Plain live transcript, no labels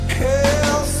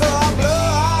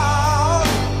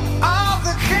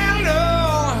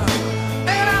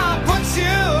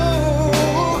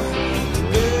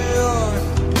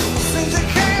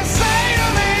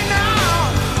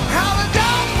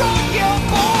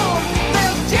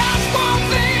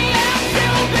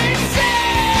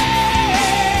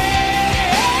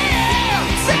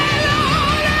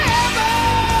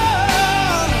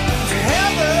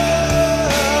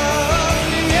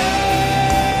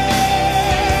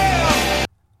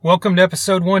Welcome to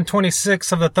episode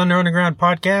 126 of the Thunder Underground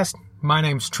podcast. My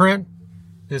name's Trent.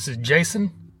 This is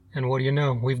Jason. And what do you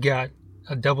know? We've got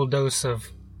a double dose of,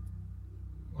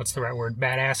 what's the right word,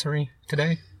 badassery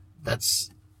today?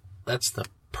 That's the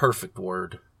perfect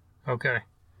word. Okay.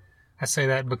 I say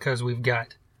that because we've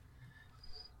got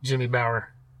Jimmy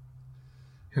Bower,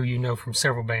 who you know from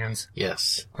several bands.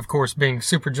 Yes. Of course, being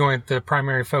Superjoint the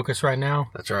primary focus right now.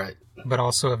 That's right. But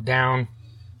also of Down,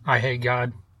 I Hate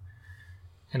God,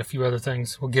 and a few other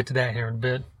things. We'll get to that here in a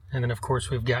bit. And then, of course,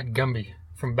 we've got Gumby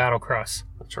from Battlecross.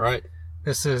 That's right.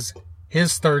 This is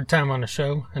his third time on the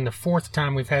show, and the fourth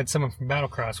time we've had someone from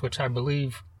Battlecross, which I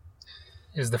believe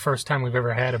is the first time we've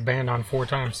ever had a band on 4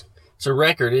 times. It's a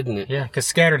record, isn't it? Yeah, because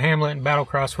Scattered Hamlet and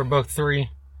Battlecross were both 3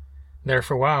 there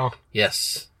for a while.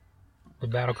 Yes. But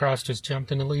Battlecross just jumped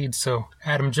in the lead. So,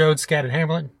 Adam Jode, Scattered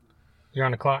Hamlet, you're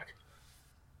on the clock.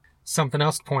 Something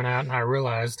else to point out, and I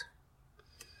realized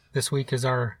this week is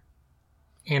our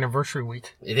anniversary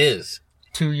week. It is.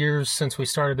 2 years since we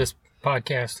started this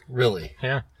podcast. Really?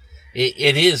 Yeah.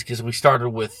 It is, because we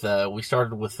started with the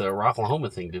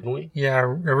Rocklahoma thing, didn't we? Yeah, a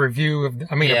review of, a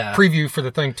preview for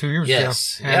the thing 2 years ago.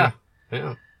 Yes.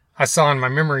 Yeah. I saw in my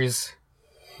memories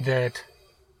that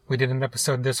we did an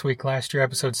episode this week, last year,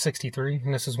 episode 63,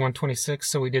 and this is 126,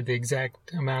 so we did the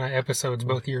exact amount of episodes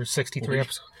both years, 63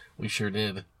 episodes. We sure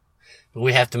did.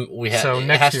 We have to. So it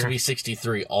next has year, to be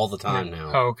 63 all the time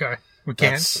now. Oh, okay. We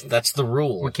can't. That's the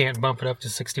rule. We can't bump it up to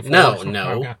 64.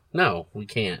 No, we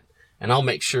can't. And I'll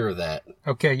make sure of that.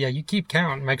 Okay, yeah, you keep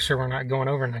count. Make sure we're not going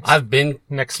over next. I've been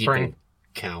next keeping spring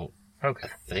count. Okay.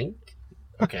 I think.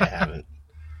 Okay, I haven't.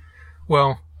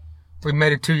 Well, we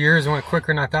made it 2 years. It went quicker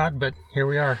than I thought, but here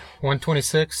we are,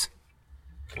 126.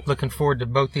 Looking forward to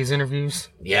both these interviews.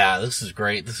 Yeah, this is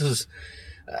great. This is.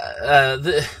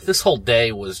 This whole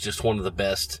day was just one of the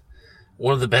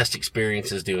best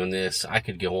experiences doing this. I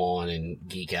could go on and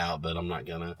geek out, but I'm not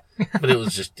gonna. But it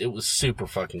was super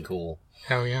fucking cool.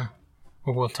 Hell yeah.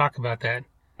 Well, we'll talk about that.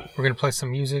 We're gonna play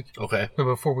some music. Okay. But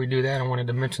before we do that, I wanted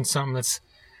to mention something that's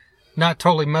not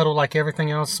totally metal like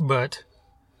everything else, but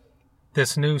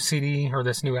this new CD, or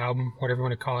this new album, whatever you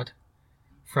want to call it,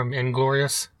 from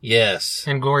Inglorious. Yes.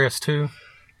 Inglorious 2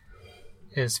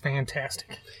 is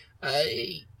fantastic.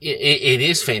 It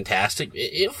is fantastic.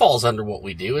 It falls under what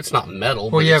we do. It's not metal,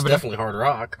 but it's definitely hard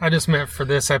rock. I just meant for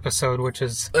this episode, which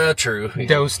is true.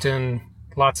 Dosed in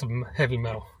lots of heavy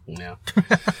metal. Yeah.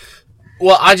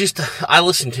 Well, I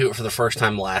listened to it for the first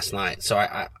time last night, so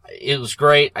it was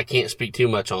great. I can't speak too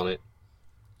much on it.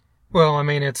 Well, I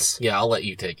mean, it's... Yeah, I'll let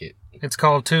you take it. It's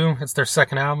called 2. It's their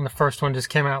second album. The first one just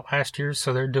came out last year,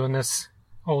 so they're doing this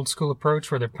old school approach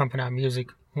where they're pumping out music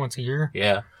once a year.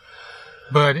 Yeah.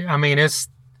 But, I mean, it's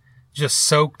just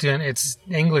soaked in... It's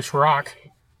English rock,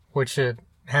 which it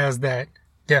has that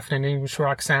definite English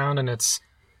rock sound, and it's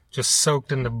just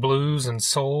soaked in the blues and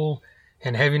soul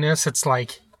and heaviness. It's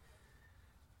like,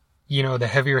 you know, the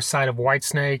heavier side of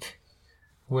Whitesnake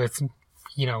with,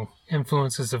 you know,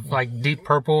 influences of, like, Deep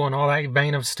Purple and all that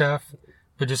vein of stuff,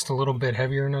 but just a little bit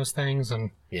heavier in those things.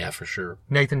 And yeah, for sure.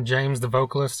 Nathan James, the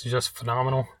vocalist, is just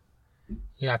phenomenal.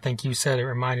 Yeah, I think you said it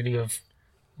reminded you of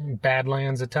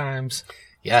Badlands at times.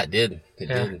 Yeah, it did. It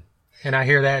did. And I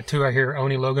hear that too. I hear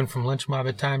Oni Logan from Lynch Mob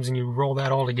at times, and you roll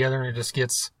that all together and it just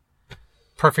gets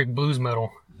perfect blues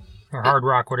metal or hard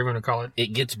rock, whatever you want to call it.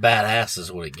 It gets badass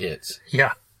is what it gets.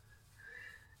 Yeah.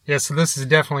 Yeah, so this is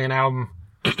definitely an album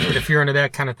that if you're into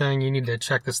that kind of thing, you need to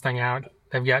check this thing out.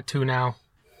 They've got 2 now,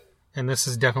 and this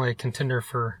is definitely a contender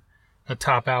for a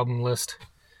top album list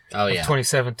of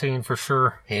 2017 for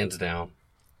sure. Hands down.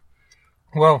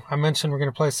 Well, I mentioned we're going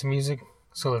to play some music,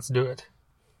 so let's do it.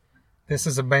 This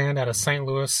is a band out of St.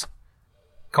 Louis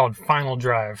called Final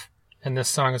Drive, and this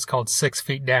song is called 6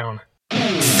 Feet Down. 6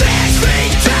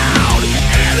 feet down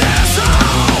in this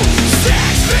hole. 6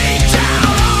 feet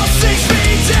down, all 6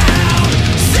 feet down.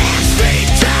 6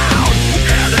 feet down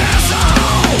in this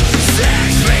hole.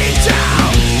 6 feet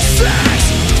down, 6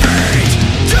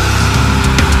 feet down.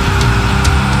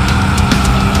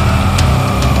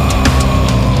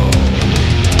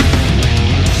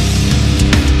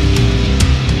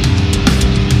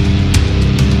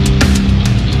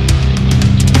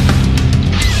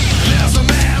 There's a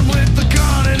man with a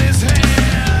gun in his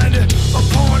hand,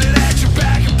 pointed at your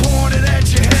back.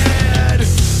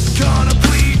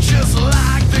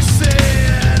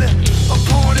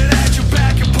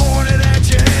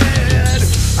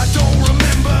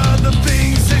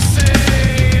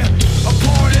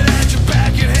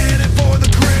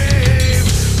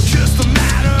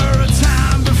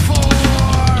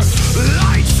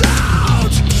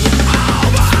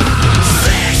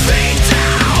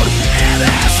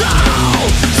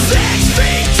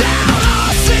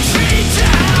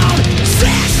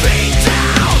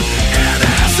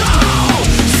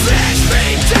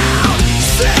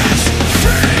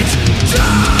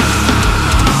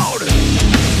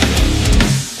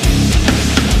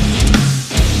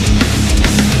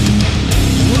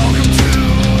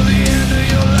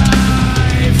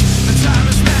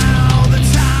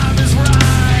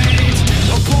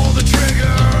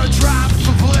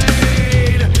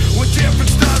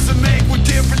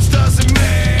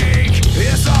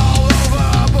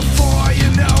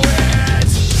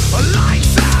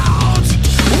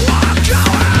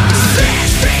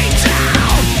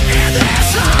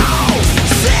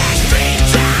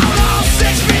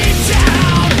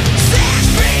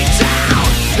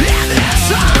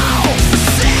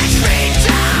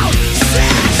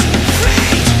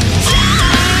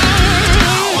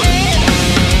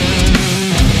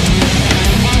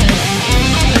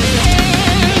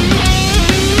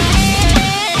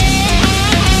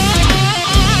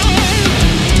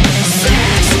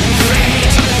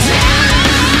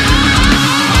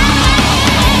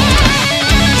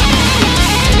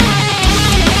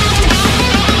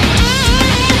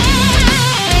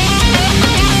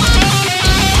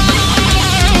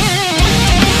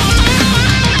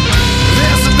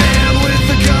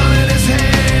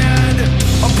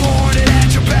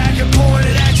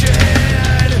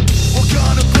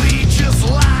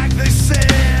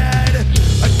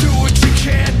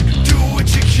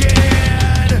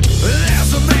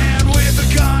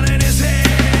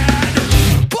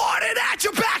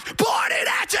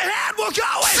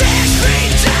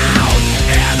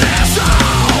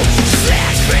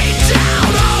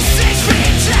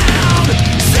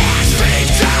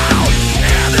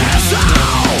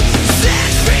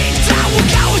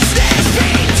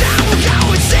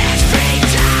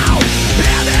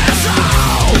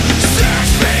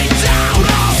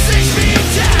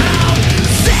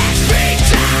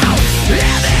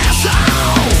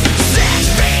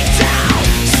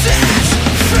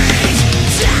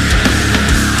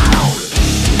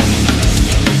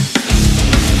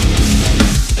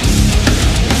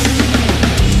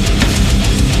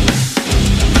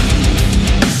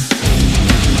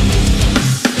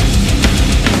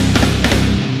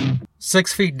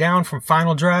 6 Feet Down from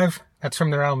Final Drive. That's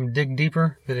from their album Dig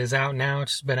Deeper that is out now.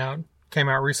 It's been out, came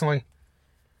out recently.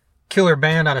 Killer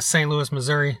band out of St. Louis,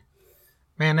 Missouri.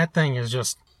 Man, that thing is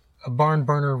just a barn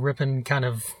burner ripping kind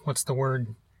of, what's the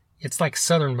word? It's like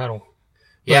Southern metal.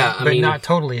 Yeah, but not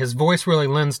totally. His voice really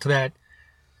lends to that,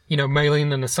 you know,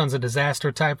 Maylene and the Sons of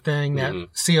Disaster type thing. That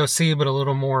COC, but a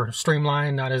little more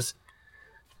streamlined, not as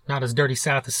Dirty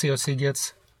South as COC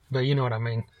gets. But you know what I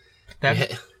mean.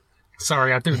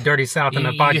 Sorry, I threw Dirty South in the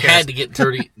podcast. You had to get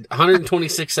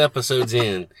 126 episodes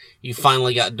in. You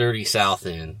finally got Dirty South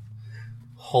in.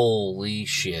 Holy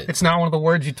shit. It's not one of the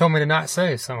words you told me to not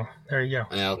say, so there you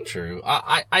go. Yeah, true.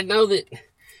 I know that,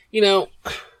 you know,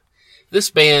 this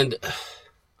band,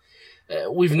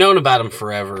 we've known about them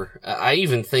forever. I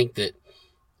even think that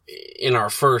in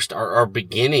our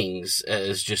beginnings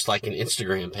as just like an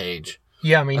Instagram page.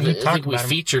 Yeah, I mean, you I talked think we about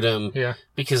featured them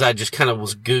because I just kind of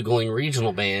was Googling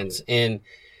regional bands, and,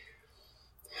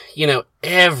 you know,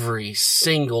 every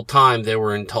single time they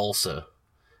were in Tulsa,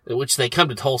 which they come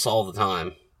to Tulsa all the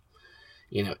time,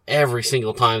 you know, every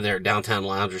single time they're at Downtown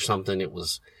Lounge or something, it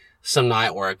was some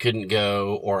night where I couldn't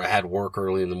go or I had work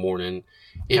early in the morning.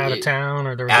 Out of town,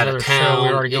 or there was out another of town. show we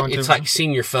were already going It's to. like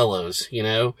Senior Fellows, you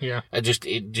know? Yeah. It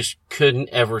just couldn't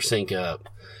ever sync up.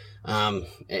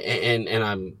 And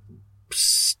I'm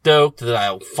stoked that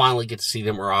I'll finally get to see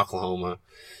them at Oklahoma.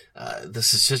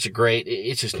 This is such a great,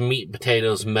 it's just meat and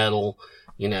potatoes metal.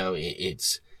 You know,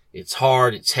 it's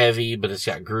hard, it's heavy, but it's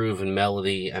got groove and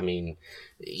melody. I mean,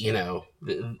 you know,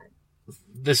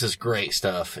 this is great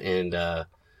stuff, and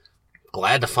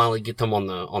glad to finally get them on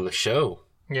the show.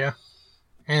 Yeah.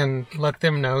 And let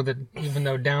them know that even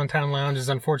though Downtown Lounge is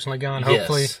unfortunately gone,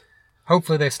 Yes.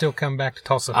 hopefully they still come back to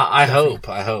Tulsa. I hope.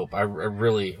 I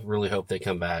really, really hope they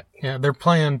come back. Yeah, they're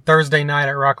playing Thursday night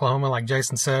at Rocklahoma, like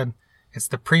Jason said. It's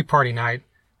the pre-party night.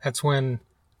 That's when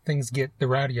things get the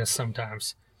rowdiest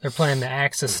sometimes. They're playing the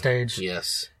Axis stage.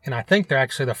 Yes. And I think they're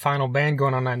actually the final band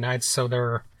going on that night, so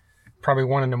they're probably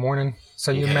 1 a.m.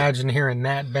 So you imagine hearing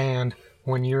that band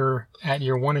when you're at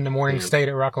your 1 a.m. state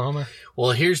at Rocklahoma.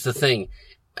 Well, here's the thing.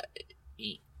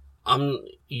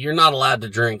 You're not allowed to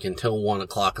drink until 1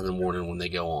 o'clock in the morning when they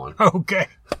go on. Okay.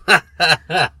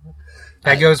 That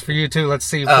goes for you too. Let's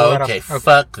see. Okay.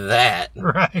 Fuck that.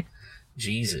 Right.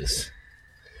 Jesus.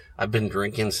 I've been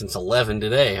drinking since 11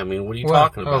 today. I mean, what are you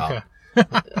talking about?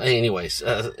 Okay. Anyways,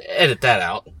 edit that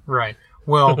out. Right.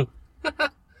 Well,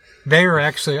 they are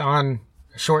actually on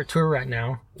a short tour right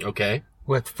now Okay.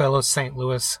 with fellow St.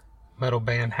 Louis metal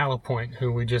band Hollow Point,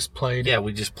 who we just played. Yeah,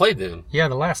 we just played them. Yeah,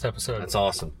 the last episode. That's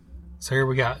awesome. So here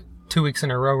we got 2 weeks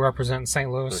in a row representing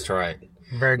St. Louis. That's right.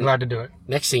 Very glad to do it.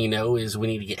 Next thing you know is we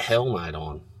need to get Hell Night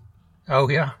on. Oh,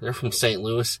 yeah. They're from St.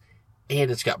 Louis, and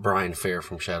it's got Brian Fair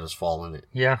from Shadows Fall in it.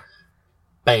 Yeah.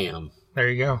 Bam. There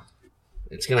you go.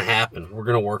 It's going to happen. We're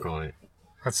going to work on it.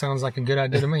 That sounds like a good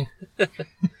idea to me.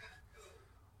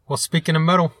 Well, speaking of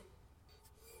metal,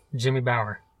 Jimmy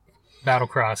Bauer,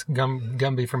 Battlecross,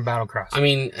 Gumby from Battlecross. I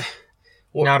mean,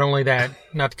 not only that,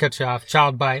 not to cut you off,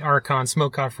 Child Bite, Archon,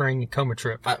 Smoke Offering, and Coma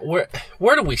Trip.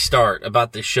 where do we start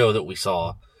about this show that we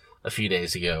saw a few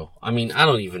days ago? I mean, I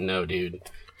don't even know, dude.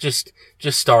 Just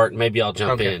start. Maybe I'll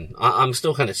jump in. I'm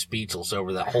still kind of speechless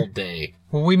over that whole day.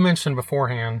 Well, we mentioned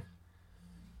beforehand,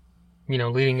 you know,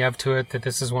 leading up to it, that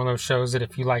this is one of those shows that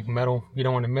if you like metal, you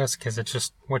don't want to miss because it's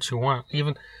just what you want.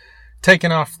 Even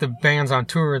taking off the bands on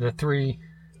tour, the 3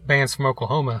 bands from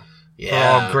Oklahoma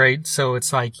are all great. So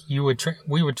it's like we would travel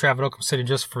to Oklahoma City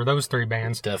just for those 3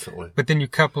 bands. Definitely. But then you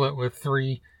couple it with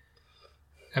 3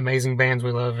 amazing bands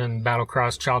we love in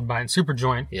Battlecross, Child Bite, and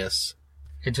Superjoint. Yes.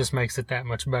 It just makes it that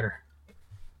much better.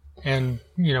 And,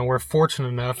 you know, we're fortunate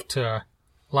enough to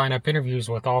line up interviews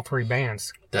with all 3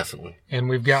 bands. Definitely. And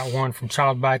we've got one from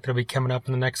Child Bite that'll be coming up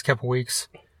in the next couple weeks.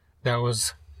 That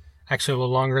was actually a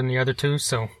little longer than the other 2,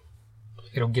 so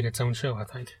it'll get its own show, I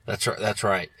think. That's right. That's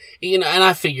right. You know, and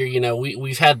I figure, you know,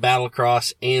 we've had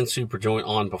Battlecross and Superjoint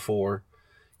on before,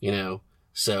 you know,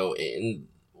 so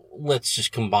let's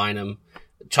just combine them.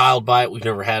 Child Bite we've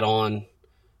never had on.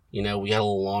 You know, we got a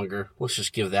little longer. Let's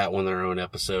just give that one their own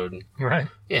episode. Right.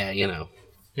 Yeah, you know.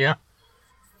 Yeah.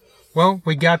 Well,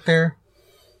 we got there.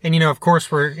 And, you know, of course,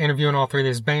 we're interviewing all 3 of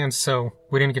these bands, so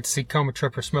we didn't get to see Coma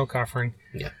Trip or Smoke Offering.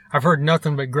 Yeah. I've heard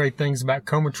nothing but great things about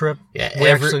Coma Trip. Yeah,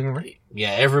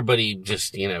 everybody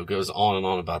just, you know, goes on and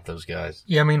on about those guys.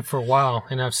 Yeah, I mean, for a while.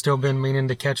 And I've still been meaning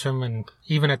to catch them. And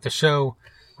even at the show,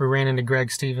 we ran into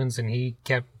Greg Stevens, and he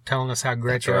kept telling us how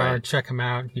great they are. Check them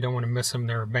out. You don't want to miss them.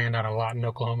 They're a band out of Lawton,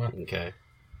 Oklahoma. Okay.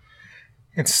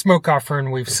 It's Smoke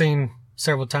Offering. We've seen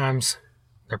several times.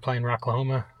 They're playing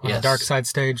Rocklahoma on the Dark Side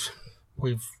stage.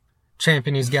 We've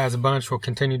champion these guys a bunch. We'll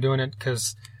continue doing it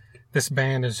because this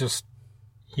band is just,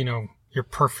 your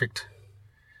perfect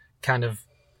kind of.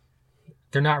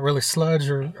 They're not really sludge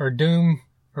or doom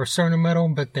or stoner metal,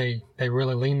 but they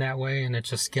really lean that way, and it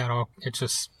just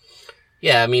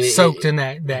Yeah, I mean, soaked in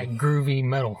that groovy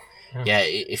metal. Yeah,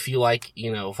 if you like,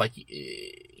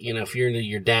 if you're into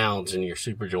your Downs and your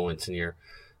Super Joints and your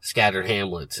Scattered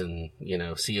Hamlets and,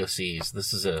 COCs,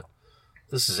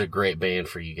 this is a great band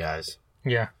for you guys.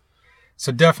 Yeah.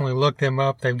 So definitely look them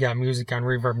up. They've got music on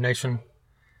Reverb Nation.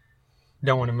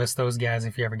 Don't want to miss those guys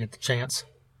if you ever get the chance.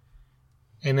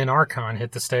 And then Archon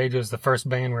hit the stage. It was the first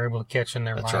band we were able to catch in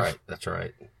their live. That's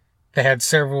right. They had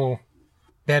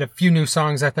a few new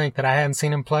songs, I think, that I hadn't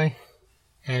seen them play.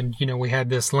 And, we had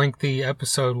this lengthy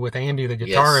episode with Andy, the guitarist.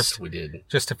 Yes, we did.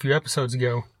 Just a few episodes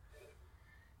ago.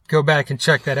 Go back and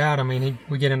check that out. I mean,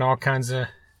 we get into all kinds of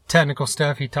technical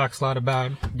stuff. He talks a lot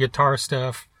about guitar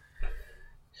stuff.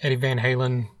 Eddie Van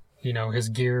Halen, his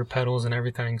gear, pedals, and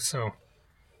everything. So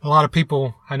a lot of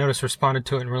people, I noticed, responded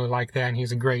to it and really liked that. And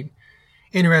he's a great,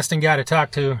 interesting guy to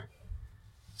talk to.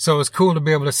 So it was cool to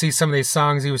be able to see some of these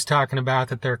songs he was talking about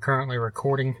that they're currently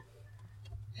recording.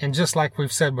 And just like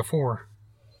we've said before,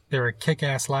 they're a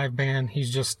kick-ass live band.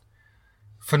 He's just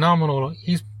phenomenal.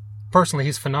 He's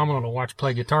phenomenal to watch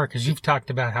play guitar because you've talked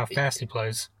about how fast he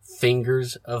plays.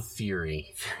 Fingers of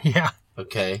Fury. Yeah.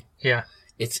 Okay? Yeah.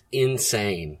 It's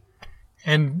insane.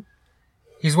 And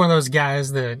he's one of those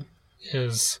guys that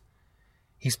he's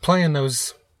playing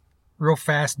those real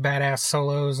fast, badass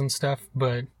solos and stuff,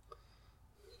 but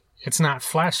it's not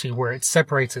flashy where it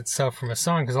separates itself from a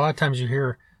song. Because a lot of times you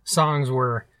hear songs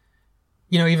where,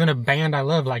 even a band I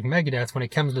love like Megadeth, when it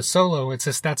comes to solo, it's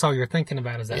just that's all you're thinking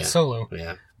about is that solo.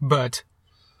 Yeah. But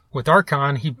with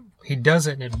Archon, he does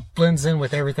it and it blends in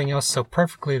with everything else so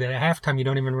perfectly that at halftime you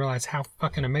don't even realize how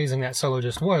fucking amazing that solo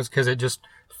just was because it just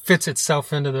fits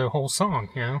itself into the whole song,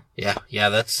 Yeah,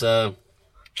 that's part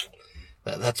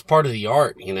of the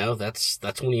art,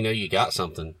 That's when you got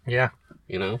something. Yeah.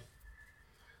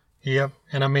 Yep.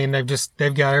 And I mean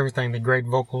they've got everything, the great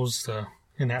vocals,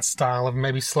 in that style of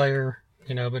maybe Slayer,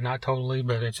 but not totally,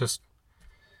 but it's just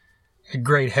a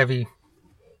great heavy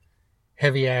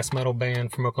ass metal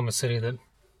band from Oklahoma City that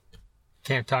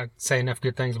can't say enough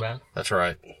good things about. That's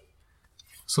right.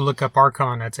 So look up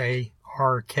Archon. That's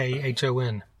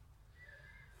Arkhon.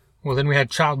 Well, then we had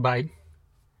Childbite.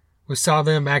 We saw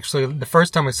them actually, the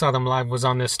first time we saw them live was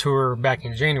on this tour back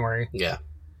in January. Yeah.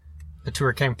 The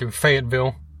tour came through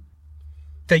Fayetteville.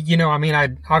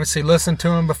 I'd obviously listened to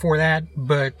them before that,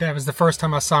 but that was the first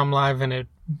time I saw them live, and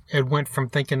it went from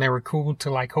thinking they were cool to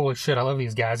like, holy shit, I love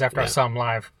these guys after I saw them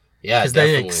live. Yeah, because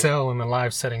they excel in the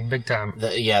live setting big time.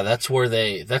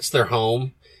 That's their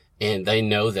home, and they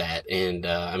know that. And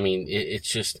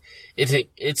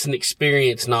it's an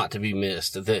experience not to be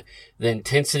missed. The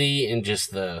intensity and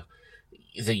just the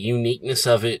uniqueness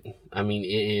of it. I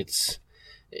mean,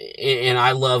 and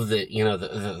I love that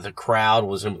the crowd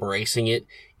was embracing it,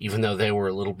 even though they were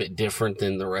a little bit different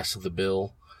than the rest of the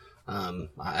bill.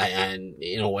 And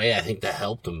in a way, I think that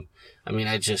helped them. I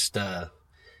mean, just a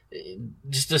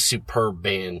superb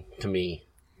band to me.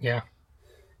 Yeah.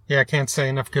 Yeah, I can't say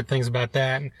enough good things about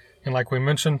that. And like we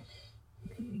mentioned,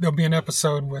 there'll be an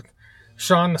episode with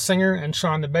Sean the singer and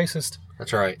Sean the bassist.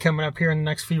 That's right. Coming up here in the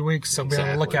next few weeks, so be on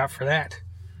the lookout for that.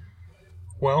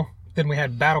 Well, then we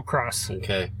had Battlecross.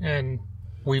 Okay. And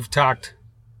we've talked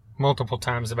multiple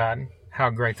times about how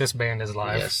great this band is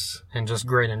live. Yes. And just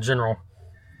great in general.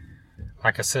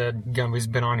 Like I said, Gumby's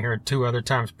been on here 2 other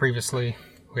times previously.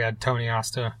 We had Tony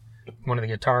Asta, one of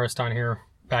the guitarists, on here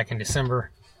back in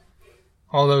December.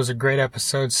 All those are great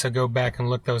episodes, so go back and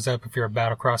look those up if you're a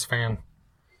Battlecross fan.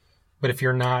 But if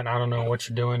you're not, I don't know what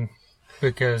you're doing,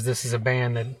 because this is a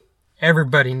band that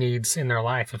everybody needs in their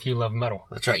life if you love metal.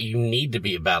 That's right. You need to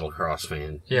be a Battlecross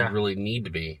fan. Yeah. You really need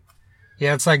to be.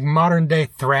 Yeah, it's like modern day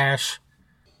thrash.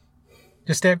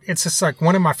 It's just like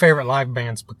one of my favorite live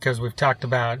bands because we've talked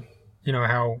about,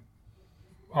 how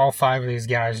all 5 of these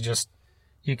guys just,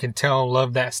 you can tell,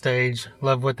 love that stage,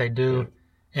 love what they do,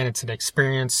 and it's an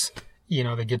experience.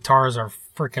 The guitars are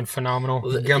freaking phenomenal.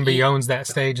 Gumby owns that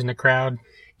stage in the crowd.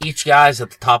 Each guy's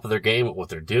at the top of their game at what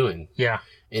they're doing. Yeah.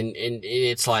 And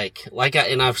it's I'm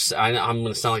going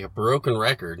to sound like a broken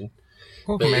record.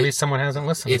 Well, maybe someone hasn't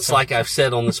listened. It's like I've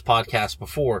said on this podcast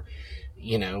before,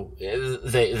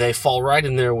 they fall right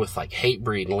in there with like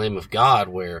Hatebreed and Lamb of God,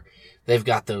 where they've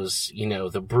got those,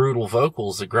 the brutal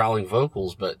vocals, the growling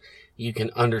vocals, but you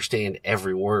can understand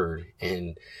every word.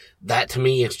 And that to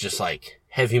me is just like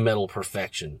heavy metal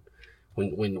perfection.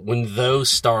 When those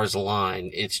stars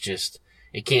align, it's just,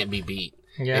 it can't be beat.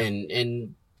 Yeah.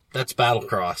 And that's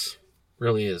Battlecross.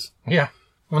 Really is. Yeah.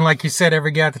 When, like you said,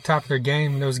 every guy at the top of their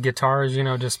game, those guitars,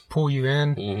 just pull you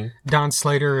in. Mm-hmm. Don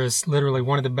Slater is literally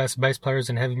one of the best bass players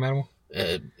in heavy metal.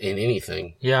 In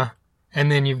anything. Yeah. And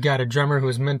then you've got a drummer who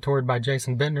was mentored by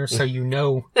Jason Bentner, so you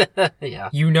know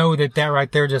that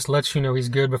right there just lets you know he's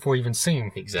good before you even see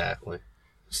him. Exactly.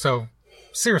 So,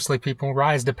 seriously, people,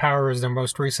 Rise to Power is their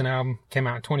most recent album. Came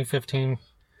out in 2015.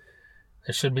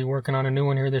 They should be working on a new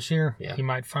one here this year. Yeah. You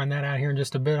might find that out here in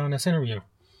just a bit on this interview.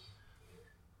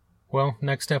 Well,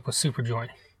 next up was Superjoint.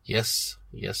 Yes,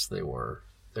 they were.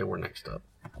 They were next up.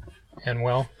 And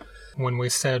well, when we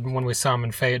saw them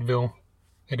in Fayetteville,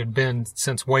 it had been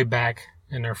since way back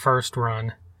in their first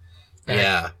run.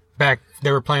 Back,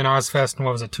 they were playing Ozfest in,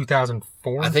 what was it,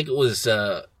 2004? I think it was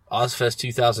Ozfest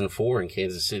 2004 in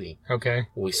Kansas City. Okay.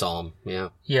 We saw them, yeah.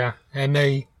 Yeah, and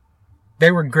they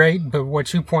were great, but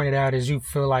what you pointed out is you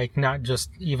feel like not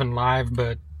just even live,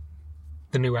 but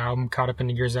the new album, Caught Up in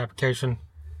the Year's Application,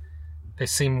 they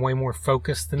seem way more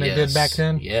focused than they did back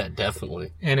then. Yeah,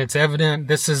 definitely. And it's evident,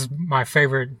 this is my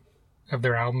favorite of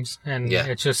their albums, and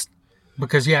it's just,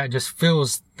 because it just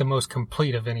feels the most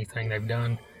complete of anything they've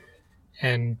done.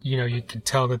 And, you can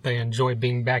tell that they enjoy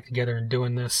being back together and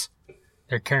doing this.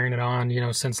 They're carrying it on,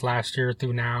 since last year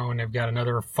through now, and they've got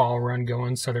another fall run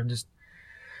going, so they're just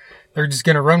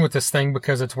going to run with this thing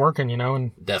because it's working,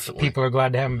 and definitely people are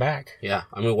glad to have them back. Yeah.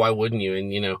 I mean, why wouldn't you?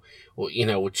 And,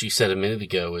 what you said a minute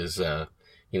ago is,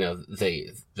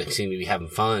 they seem to be having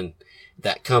fun.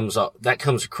 That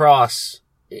comes across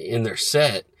in their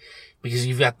set because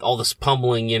you've got all this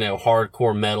pummeling,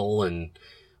 hardcore metal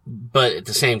but at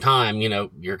the same time,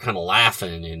 you're kind of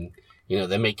laughing and,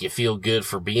 they make you feel good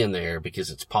for being there because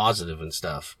it's positive and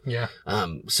stuff. Yeah.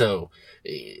 So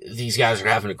these guys are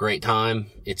having a great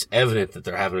time. It's evident that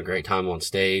they're having a great time on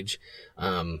stage.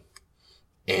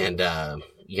 There's going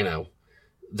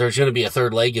to be a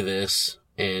third leg of this,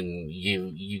 and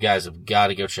you guys have got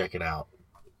to go check it out.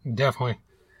 Definitely.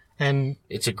 And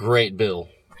it's a great bill.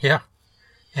 Yeah.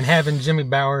 And having Jimmy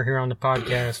Bower here on the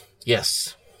podcast.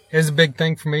 Yes. Is a big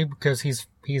thing for me because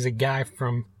he's a guy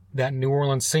from that New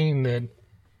Orleans scene that,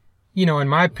 in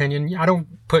my opinion, I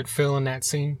don't put Phil in that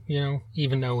scene,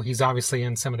 even though he's obviously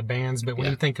in some of the bands. But when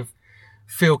you think of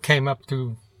Phil came up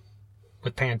through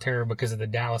with Pantera because of the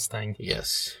Dallas thing.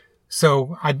 Yes.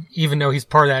 So even though he's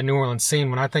part of that New Orleans scene,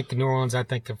 when I think of New Orleans, I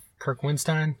think of Kirk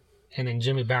Windstein and then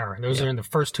Jimmy Bower. Those are in the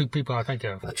first two people I think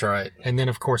of. That's right. And then,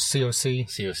 of course, COC.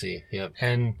 COC, yep.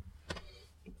 And,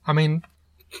 I mean,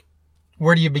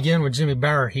 where do you begin with Jimmy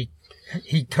Bower? He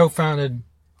co-founded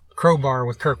Crowbar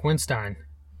with Kirk Windstein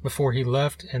before he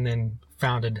left and then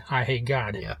founded I Hate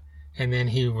God. Yeah. And then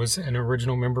he was an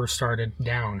original member, started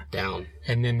Down.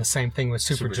 And then the same thing with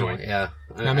Superjoint. Yeah.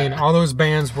 I mean, all those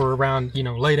bands were around,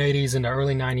 late 80s into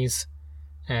early 90s,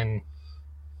 and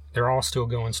they're all still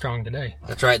going strong today.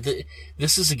 That's right.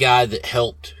 This is a guy that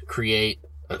helped create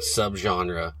a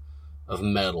subgenre of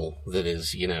metal that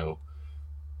is,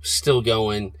 still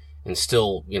going and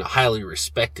still, highly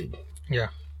respected. Yeah.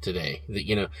 Today,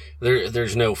 that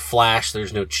there's no flash,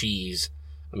 there's no cheese.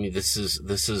 I mean, this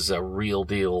is a real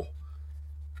deal,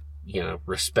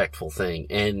 respectful thing,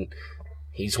 and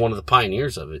he's one of the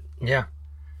pioneers of it. Yeah,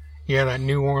 that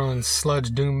New Orleans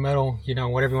sludge doom metal,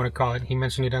 whatever you want to call it. He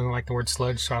mentioned he doesn't like the word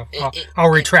sludge, so I'll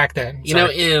retract that.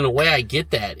 In a way, I get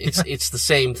that. It's the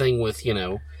same thing with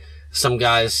some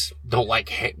guys don't like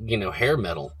hair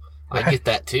metal. Right. I get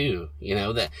that too.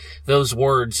 That those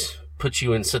words put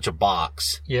you in such a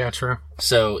box. Yeah, true.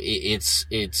 So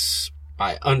it's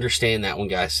I understand that when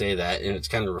guys say that, and it's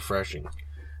kind of refreshing.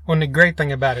 Well, and the great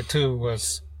thing about it too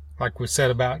was, like we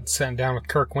said about sitting down with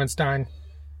Kirk Windstein,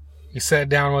 you sat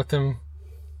down with him,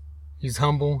 he's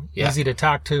humble, easy to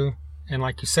talk to, and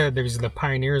like you said, there's the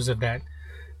pioneers of that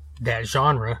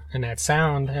genre and that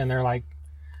sound, and they're like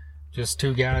just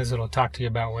two guys that'll talk to you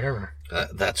about whatever.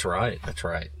 That's right.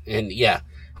 And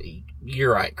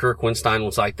you're right. Kirk Windstein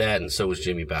was like that, and so was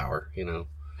Jimmy Bower,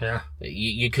 Yeah.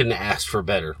 You couldn't ask for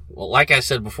better. Well, like I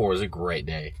said before, it was a great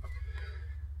day.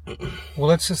 Well,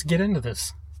 let's just get into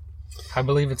this. I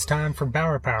believe it's time for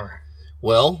Bower Power.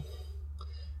 Well,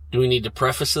 do we need to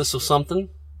preface this with something?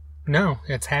 No,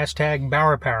 it's hashtag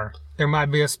Bower Power. There might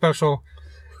be a special,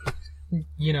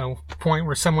 point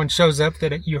where someone shows up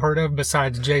that you heard of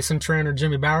besides Jason Trent or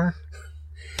Jimmy Bower.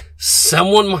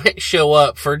 Someone might show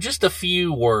up for just a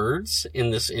few words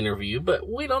in this interview, but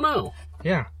we don't know.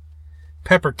 Yeah.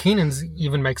 Pepper Keenan's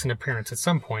even makes an appearance at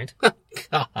some point.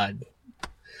 God.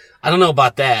 I don't know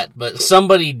about that, but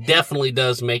somebody definitely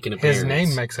does make an appearance. His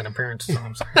name makes an appearance, is what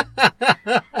I'm saying.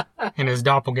 And his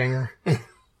doppelganger.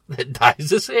 That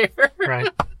dyes his hair. Right.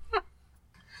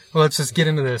 Well, let's just get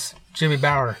into this. Jimmy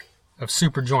Bower. of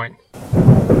Super Joint.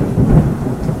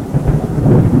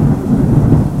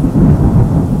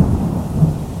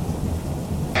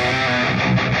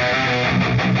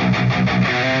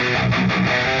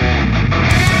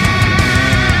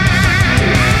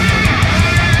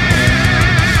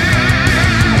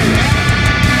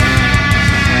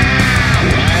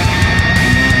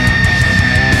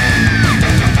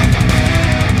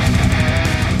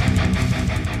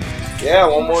 Yeah,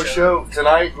 one more show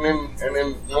tonight, and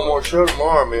then one more show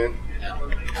tomorrow, man.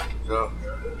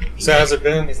 So how's it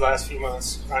been these last few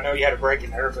months? I know you had a break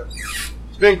in there, but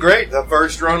It's been great. The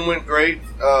first run went great.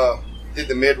 Did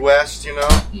the Midwest,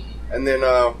 and then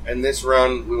and this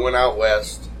run we went out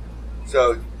west.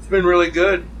 So it's been really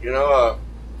good,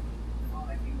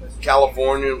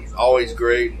 California always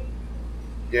great.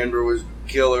 Denver was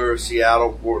killer.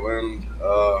 Seattle, Portland,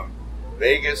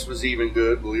 Vegas was even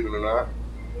good, believe it or not.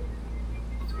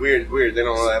 Weird. They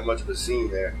don't really have much of a scene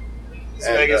there. is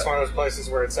Vegas one of those places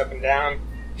where it's up and down?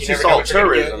 It's You just never know all what you're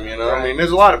gonna tourism, get. I mean,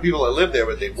 there's a lot of people that live there,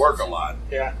 but they work a lot.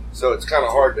 Yeah. So it's kind of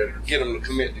hard to get them to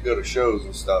commit to go to shows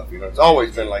and stuff. It's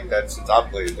always been like that since I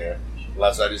played there.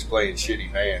 Unless I just play in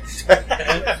shitty bands.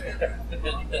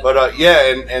 But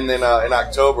yeah, and then in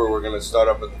October we're going to start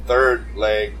up at the third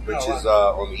leg, which is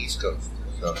on the East Coast.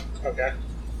 So. Okay.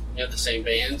 You have the same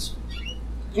bands?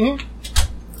 Mm-hmm.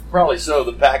 Probably so.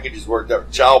 The package has worked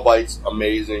out. Child Bite's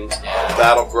amazing.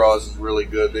 Battle Cross is really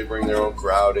good. They bring their own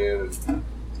crowd in,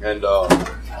 and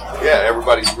yeah,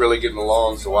 everybody's really getting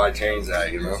along. So why change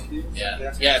that?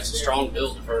 Yeah, it's a strong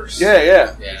build at first. Yeah.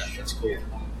 Yeah, that's cool.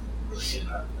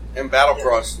 And Battle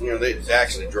Cross, they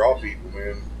actually draw people,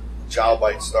 man. Child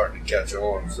Bite's starting to catch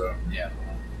on. So Yeah.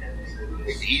 I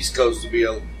think the East Coast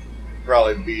will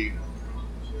probably be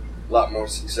a lot more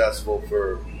successful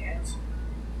for.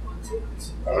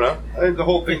 I don't know. I think the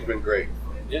whole thing's been great.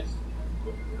 Yeah.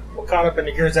 Well, Caught Up in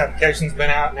the Gears application's been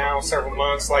out now several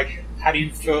months. Like, how do you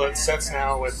feel it sets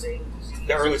now with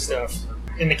the early stuff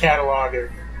in the catalog of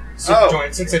Super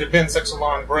Joint, since it had been such a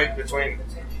long break between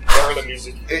the early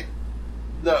music?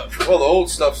 The old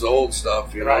stuff's the old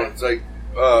stuff, Right. It's like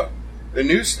the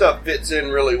new stuff fits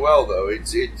in really well, though.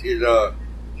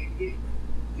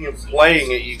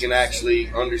 Playing it, you can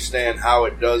actually understand how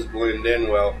it does blend in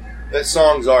well. The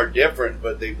songs are different,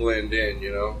 but they blend in,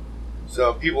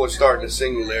 So people are starting to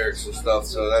sing the lyrics and stuff,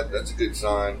 so that's a good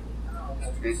sign.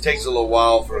 It takes a little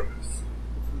while for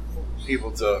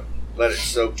people to let it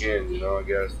soak in, I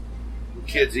guess.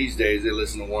 Kids these days, they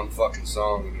listen to one fucking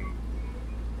song and,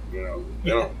 they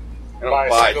don't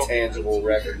buy tangible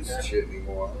records and shit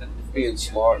anymore. Being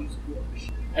smart.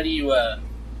 How do you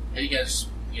guys,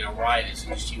 write? Is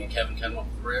it just you and Kevin coming up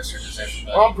with riffs, or does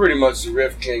everybody? I'm pretty much the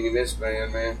riff king in this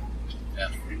band, man. Yeah.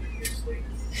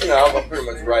 I pretty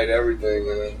much write everything,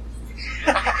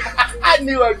 I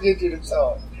knew I'd get you to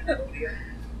talk.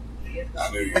 I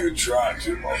knew you would try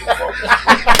to,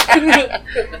 motherfucker.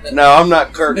 No, I'm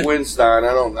not Kirk Winstein.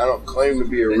 I don't claim to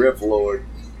be a riff lord.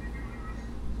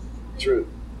 True.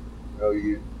 Oh,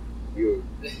 you.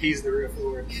 He's the riff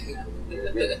lord.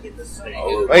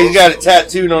 Well, he's got it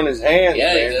tattooed on his hands.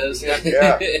 Yeah, man. he does.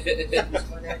 Yeah.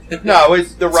 No,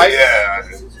 it's the right. Yeah.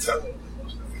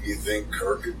 You think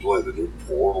Kirk could play the new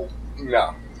Portal?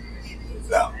 No.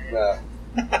 No.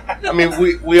 I mean,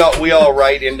 we all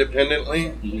write independently,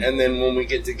 and then when we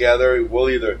get together, we'll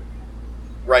either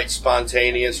write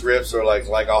spontaneous riffs or like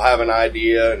I'll have an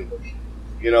idea and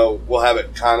we'll have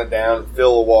it kind of down.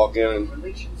 Phil will walk in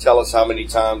and tell us how many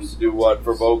times to do what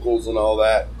for vocals and all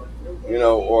that,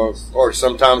 or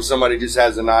sometimes somebody just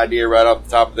has an idea right off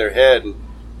the top of their head and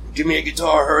give me a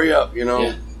guitar, hurry up,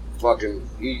 Yeah. Fucking,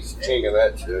 he's king of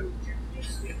that shit.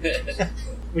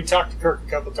 We talked to Kirk a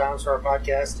couple times for our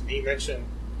podcast, and he mentioned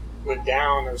with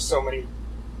Down, there's so many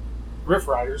riff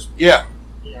writers. Yeah.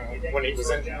 When he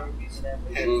was in Down.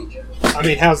 And, I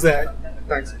mean, how's that?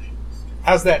 Thanks.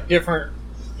 How's that different?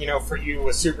 For you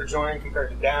with Super Joint compared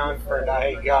to Down, compared to I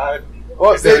Hate God?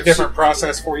 Well, Is there a different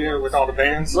process for you with all the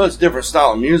bands? Well, it's a different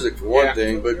style of music for one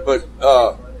thing, but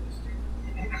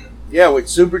yeah, with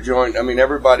Super Joint, I mean,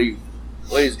 everybody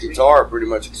plays guitar pretty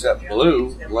much except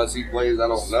Blue, unless he plays, I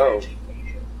don't know.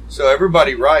 So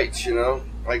everybody writes,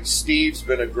 Like Steve's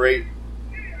been a great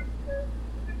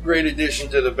addition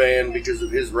to the band because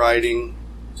of his writing,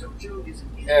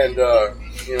 and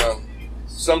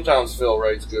sometimes Phil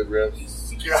writes good riffs.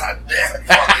 God damn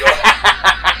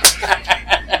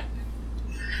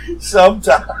it.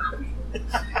 Sometimes.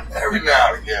 Every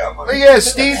now and again. But yeah,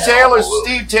 Steve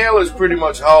Taylor's pretty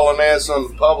much hauling ass on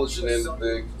the publishing end of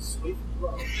things.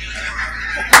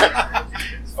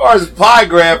 As far as the pie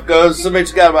graph goes,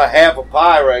 somebody's got about half a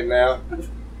pie right now.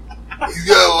 You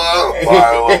got a lot of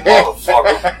fire, little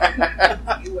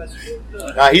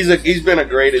motherfucker. Nah, he's been a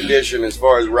great addition as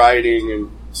far as writing and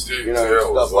Steve you know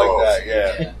Carroll stuff was like awesome.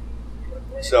 that. Yeah.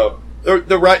 So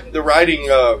the writing the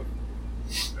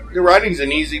writing's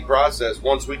an easy process.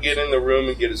 Once we get in the room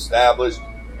and get established,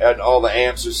 and all the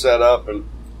amps are set up and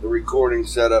the recording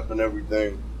set up and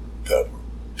everything. Pepper.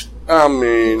 I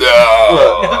mean,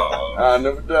 No. look, I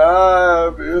never die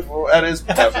before. That is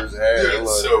Pepper's hair. Yeah,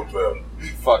 it's Look, so Pepper.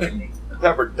 fucking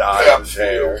Pepper dyes his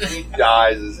hair. He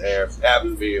dyes his hair.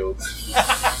 Hatfield.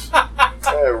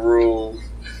 That rules.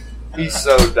 He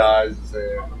so dyes his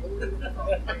hair.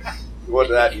 What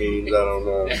that means, I don't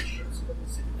know.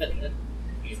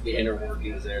 The inner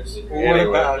workings there. What Anyway.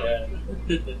 about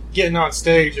getting on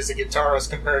stage as a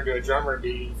guitarist compared to a drummer? Do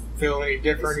you feel any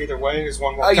different either way? Is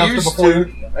one more I comfortable used for you?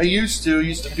 to. I used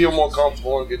to feel more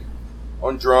comfortable and get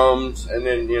on drums, and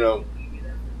then doing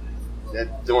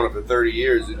it for 30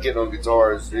 years and getting on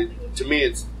guitars. To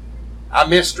me, I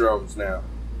miss drums now,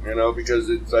 because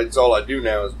it's all I do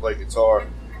now is play guitar.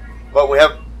 But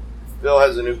Phil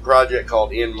has a new project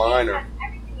called In Minor,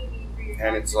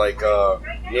 and it's like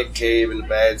Nick Cave and the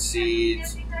Bad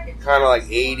Seeds, kind of like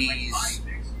 80s.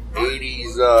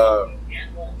 I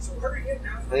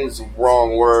think it's the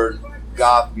wrong word,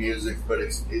 goth music, but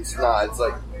it's not. It's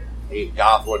like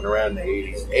goth wasn't around in the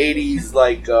 80s. 80s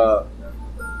like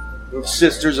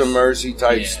Sisters of Mercy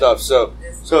type stuff. So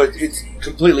it's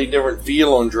completely different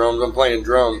feel on drums. I'm playing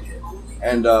drums,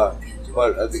 and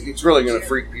but I think it's really gonna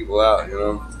freak people out.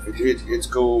 It's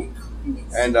cool,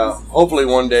 and hopefully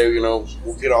one day we'll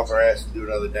get off our ass and do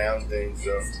another Down thing.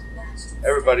 So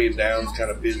everybody in Down's kind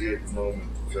of busy at the moment.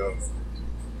 So,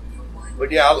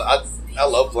 but yeah, I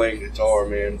love playing guitar,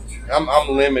 man. I'm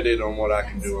limited on what I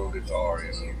can do on guitar.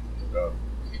 So.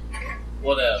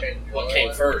 What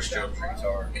came first, drums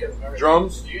or guitar?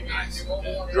 Drums. Nice.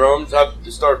 Drums. I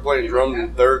just started playing drums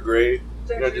in 3rd grade.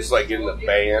 Just like in the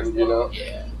band,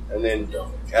 Yeah. And then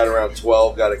at around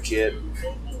 12, got a kit. And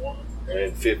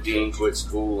then 15, quit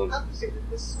school and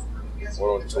went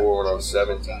on tour when I was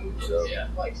 17. So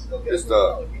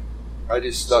I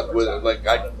just stuck with it. Like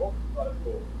I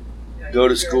go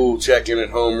to school, check in at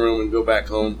homeroom, and go back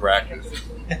home practice.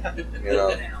 But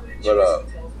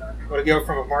Would it go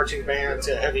from a marching band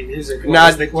to heavy music?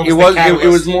 it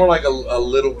was more like a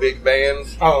little big band.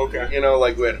 Oh, okay.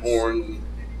 Like we had horns.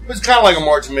 It was kind of like a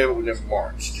marching band, but we never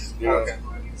marched. Okay.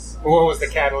 Well, what was the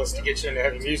catalyst to get you into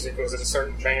heavy music? Was it a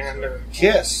certain band or?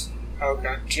 Kiss.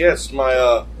 Okay. Kiss.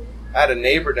 I had a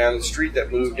neighbor down the street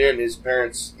that moved in. His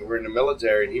parents were in the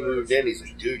military, and he moved in. He's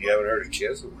like, "Dude, you haven't heard of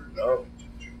Kiss?" I'm like, "No."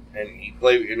 And he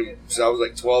played. So I was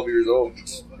like 12 years old.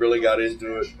 Just really got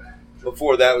into it.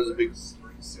 Before that, was a big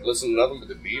listen to nothing but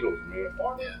the Beatles, man.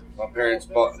 Yeah. My parents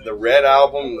bought the Red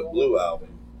album and the Blue album.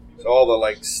 So all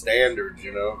the standards,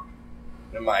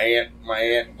 And my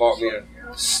aunt bought me a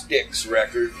Styx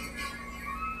record.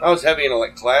 I was heavy into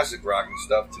classic rock and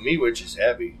stuff. To me, which is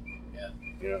heavy.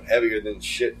 Yeah. Heavier than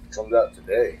shit comes out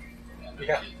today.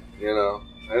 Yeah.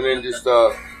 And then just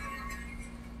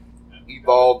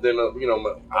evolved in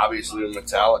obviously when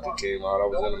Metallica came out. I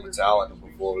was into Metallica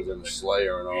before I was into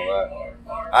Slayer and all that.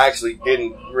 I actually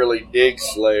didn't really dig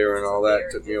Slayer and all that.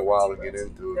 It took me a while to get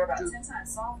into it. Because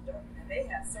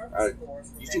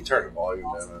you can turn the volume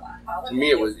down. To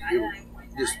me, it was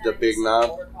just the big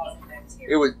knob.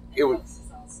 It was.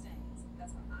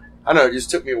 I know. It just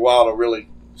took me a while to really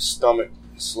stomach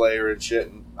Slayer and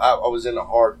shit. And I was into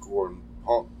hardcore and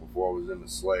punk before I was into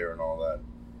Slayer and all that.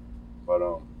 But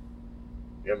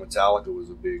yeah, Metallica was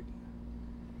a big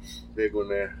one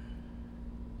there.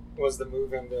 Was the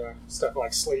move into stuff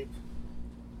like Sleep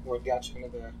what got you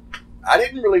into the? I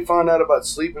didn't really find out about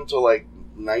Sleep until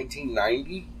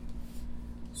 1990.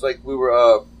 It's like we were,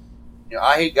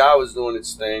 I Hate God was doing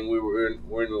its thing. We're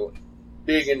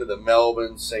big into the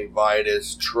Melvins, St.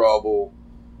 Vitus, Trouble,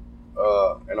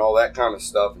 and all that kind of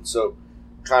stuff. And so,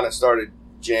 kind of started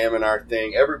jamming our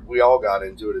thing. We all got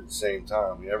into it at the same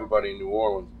time. Everybody in New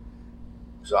Orleans.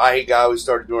 So I Hate God, we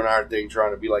started doing our thing,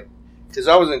 trying to be like, because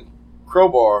I was in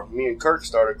Crowbar. Me and Kirk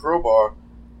started Crowbar,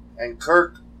 and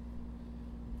Kirk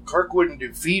wouldn't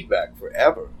do feedback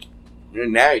forever.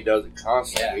 And now he does it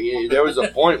constantly. There was a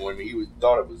point when he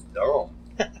thought it was dumb.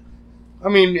 I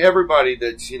mean, everybody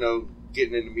that's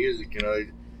getting into music,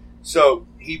 So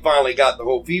he finally got the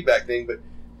whole feedback thing, but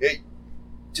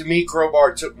to me,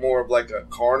 Crowbar took more of like a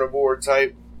carnivore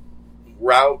type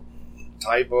route,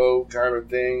 typo kind of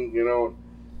thing,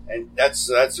 and that's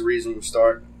the reason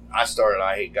I started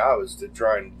I Hate God, was to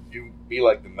try and be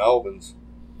like the Melvins,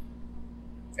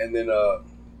 and then I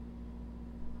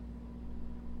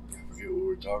forget what we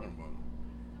were talking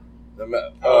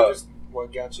about.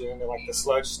 what got you into like the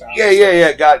sludge style.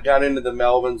 Yeah. Got into the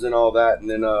Melvins and all that, and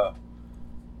then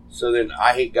so then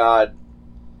I Hate God,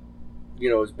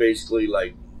 is basically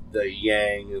like the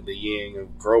yang of the yin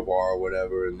of Crowbar or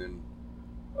whatever, and then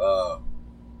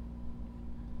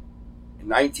in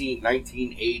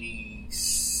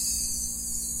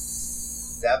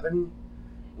 1987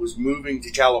 was moving to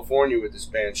California with this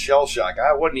band Shell Shock.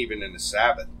 I wasn't even into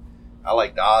Sabbath. I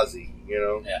liked Ozzy,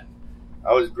 Yeah.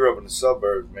 I grew up in the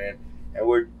suburbs, man, and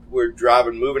we're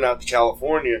moving out to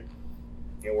California,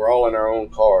 and we're all in our own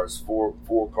cars, four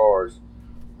cars,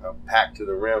 packed to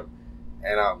the rim.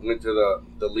 And I went to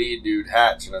the lead dude,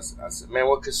 Hatch, and I said, man,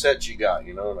 what cassette you got,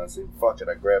 And I said, fuck it.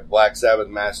 I grabbed Black Sabbath,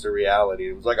 Master Reality.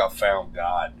 It was like I found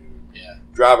God, dude. Yeah.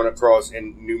 Driving across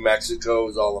in New Mexico, it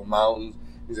was all the mountains.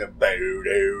 He said,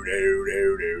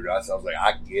 boo-doo-doo-doo-doo-doo. I was like,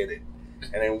 I get it.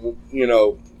 And then,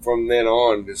 from then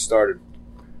on, just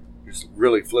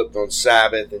really flipped on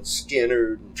Sabbath and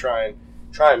Skinner and try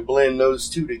and blend those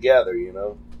two together,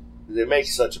 It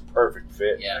makes such a perfect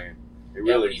fit, man. It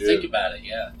really when you think about it,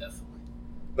 yeah, definitely.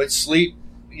 But Sleep,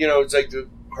 it's like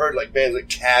heard like bands like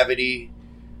Cavity,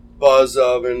 Buzz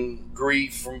Oven,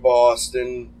 Grief from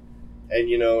Boston, and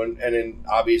and then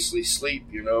obviously Sleep,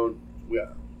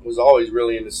 was always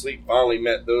really into Sleep. Finally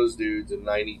met those dudes in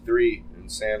 '93 in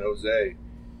San Jose,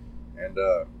 and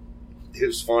it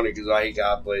was funny because I Hate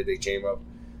God played. They came up,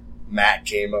 Matt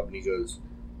came up and he goes,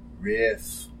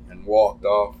 riff, and walked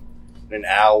off. And then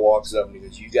Al walks up and he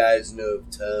goes, you guys know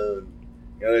Tone.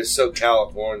 It's so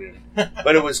California.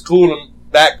 But it was cool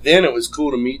back then it was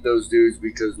cool to meet those dudes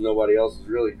because nobody else was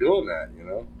really doing that,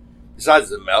 Besides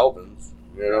the Melvins,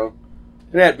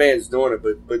 They had bands doing it,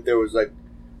 but there was like,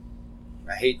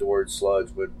 I hate the word sludge,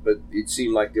 but it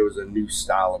seemed like there was a new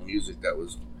style of music that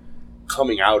was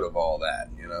coming out of all that,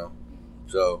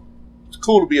 So it's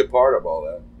cool to be a part of all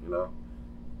that,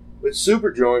 But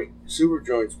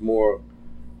Superjoint's more,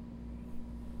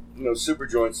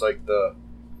 Superjoint's like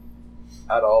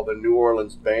out of all the New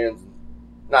Orleans bands,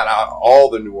 not all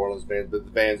the New Orleans bands, but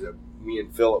the bands that me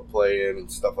and Philip play in and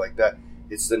stuff like that,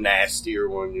 it's the nastier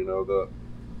one,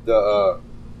 the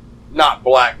not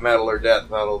black metal or death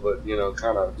metal, but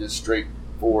kind of just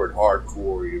straightforward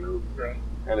hardcore, Right.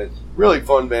 And it's really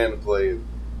fun band to play in,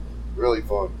 really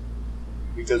fun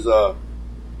because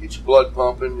get your blood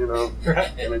pumping,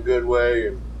 Right. in a good way,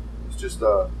 and it's just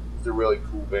it's a really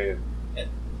cool band.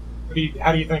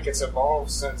 How do you think it's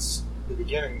evolved since the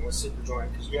beginning with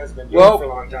Superjoint? Because you guys have been doing Well, it for a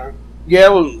long time. Yeah,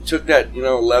 well, took that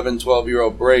 11,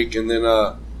 12-year-old break, and then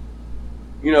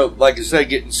like I said,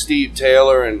 getting Steve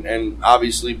Taylor and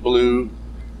obviously Blue.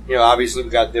 Obviously we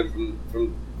got them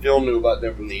from Phil knew about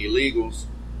them from the Illegals,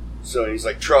 so he's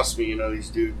like, trust me, these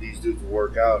dudes will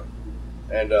work out.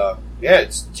 And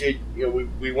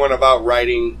we went about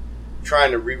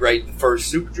trying to rewrite the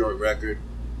first Superjoint record,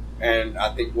 and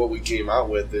I think what we came out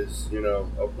with is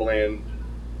a blend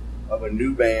of a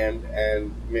new band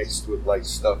and mixed with like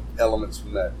elements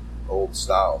from that old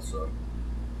style. So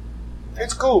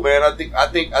it's cool, man. I think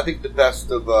the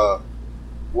best of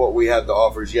what we have to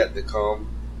offer is yet to come.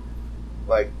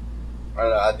 Like, I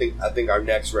don't know, I think our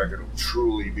next record will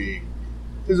truly be,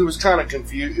 because it was kind of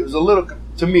confused. It was a little,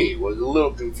 to me, it was a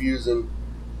little confusing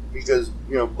because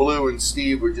Blue and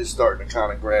Steve were just starting to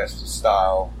kind of grasp the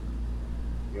style,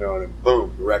 and then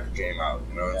boom, the record came out.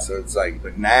 Yeah. And so it's like,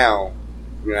 but now,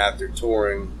 after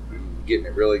touring and getting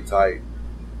it really tight,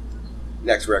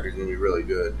 next record's gonna be really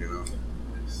good.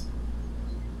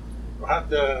 We'll have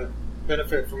the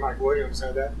benefit from Mike Williams.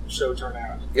 How that show turned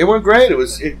out? It went great.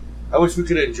 I wish we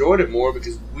could have enjoyed it more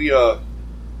because we were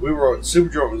on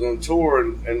Superjoint was on tour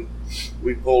and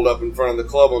we pulled up in front of the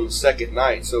club on the second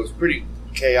night, so it was pretty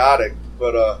chaotic.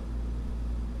 But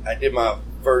I did my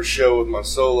first show with my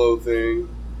solo thing,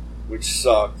 which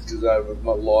sucked because I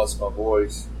lost my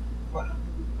voice.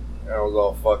 And I was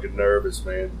all fucking nervous,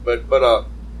 man. But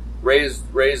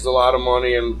raised a lot of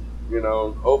money and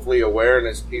hopefully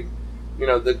awareness. People,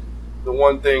 the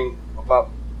one thing about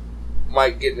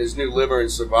Mike getting his new liver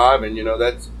and surviving,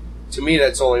 that's, to me,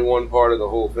 that's only one part of the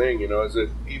whole thing. Is that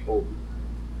people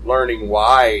learning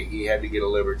why he had to get a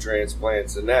liver transplant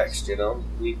the next. He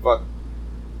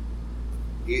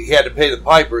had to pay the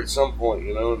piper at some point.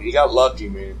 And he got lucky,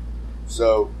 man.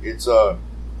 So it's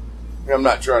I'm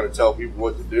not trying to tell people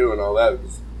what to do and all that.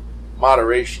 It's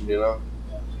moderation,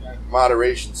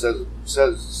 Moderation says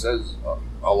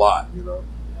a lot,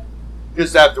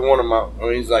 Just after one of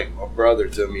he's like a brother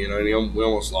to me, and we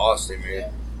almost lost him,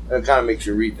 man. It kind of makes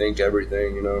you rethink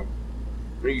everything, You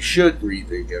should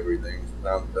rethink everything.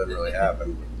 Sometimes it doesn't really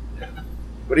happen.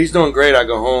 But he's doing great. I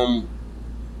go home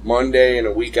Monday, and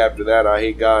a week after that, I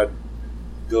Hate God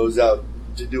goes out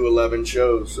to do 11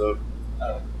 shows. So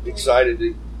excited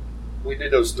to. We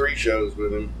did those 3 shows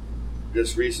with him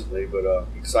just recently, but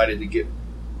excited to get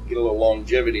a little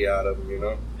longevity out of him. You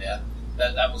know. Yeah.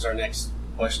 That was our next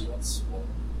question. What's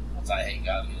I Hate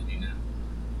God gonna do now?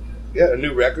 Yeah, a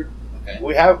new record. Okay.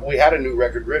 We had a new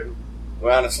record written. We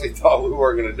honestly thought we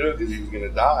weren't going to do it because he was going to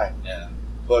die. Yeah.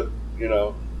 But, you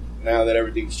know, now that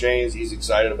everything's changed, he's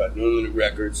excited about doing the new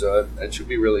record, so that should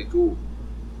be really cool.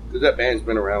 Because that band's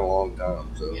been around a long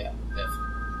time. So. Yeah, definitely.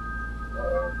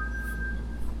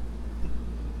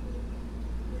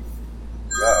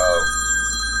 Uh-oh.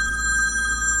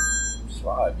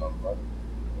 Slide, motherfucker.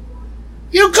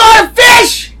 You caught a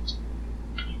fish!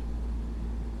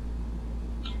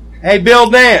 Hey, Bill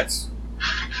Dance.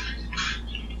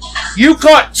 You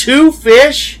caught 2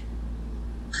 fish?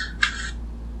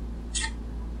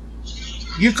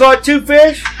 You caught 2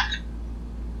 fish?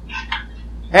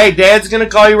 Hey, Dad's gonna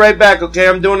call you right back, okay?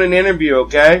 I'm doing an interview,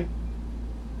 okay?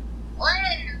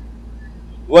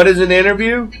 What is an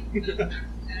interview?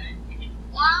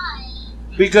 Why?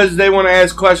 Because they want to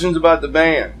ask questions about the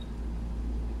band.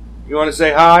 You want to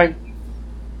say hi?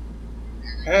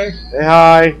 Hey. Say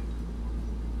hi.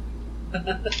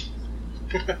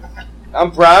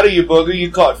 I'm proud of you, Booger.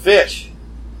 You caught fish.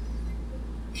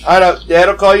 Alright, Dad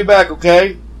will call you back,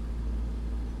 okay?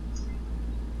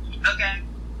 Okay.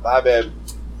 Bye, babe.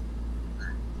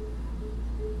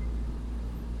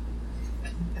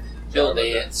 Bill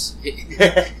Dance.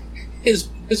 His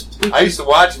bloopers, I used to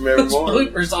watch him every his morning.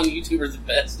 bloopers on YouTube are the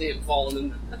best. Him falling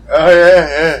in. Oh,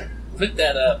 yeah. Look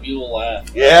that up. You will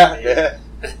laugh. Yeah.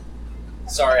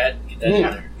 Sorry, I had to get that in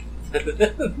there.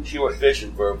 She went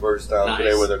fishing for her first time today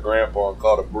Nice. with her grandpa and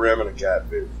caught a brim and a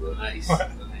catfish. So Nice.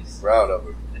 proud of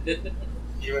her.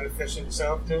 You into fishing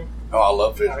yourself too? Oh, I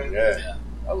love fishing. Yeah. Yeah.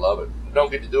 I love it. I don't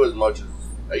get to do as much as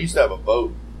I used to have a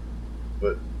boat,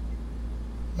 but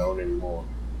don't anymore.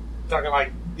 Talking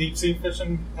like deep sea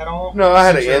fishing at all? No, I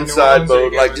had Since an you're in New inside Orleans, or you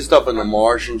boat, like get- just up in the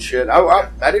marsh and shit. I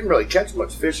didn't really catch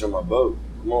much fish on my boat.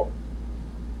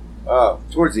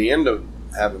 Towards the end of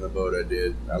having the boat, I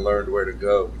did. I learned where to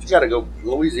go. But you got to go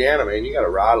Louisiana, man. You got to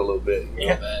ride a little bit. You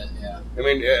know? I bet, yeah. I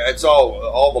mean, it's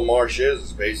all the marsh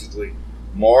is basically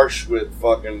marsh with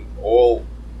fucking oil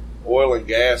and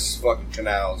gas fucking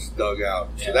canals dug out.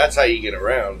 Yeah. So that's how you get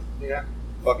around. Yeah.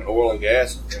 Fucking oil and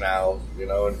gas canals, you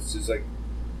know, and it's just like,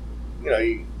 you know,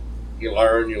 you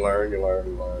learn.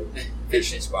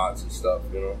 Fishing spots and stuff,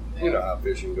 you know. You know how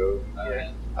fishing goes.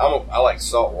 Yeah. I like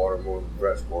salt water more than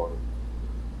fresh water.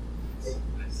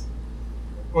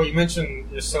 Well, you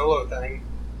mentioned your solo thing.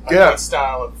 Like Yeah. What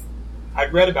style of...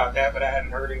 I'd read about that, but I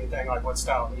hadn't heard anything like what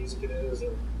style of music it is.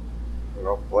 Or... And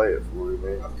I'll play it for you,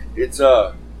 man. It's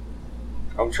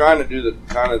I'm trying to do the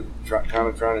trying to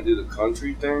do the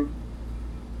country thing,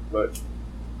 but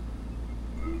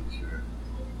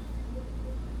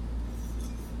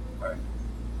Right.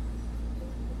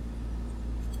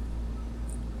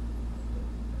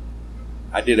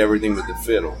 I did everything with the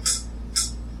fiddle.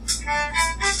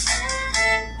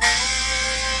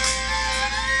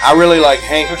 I really like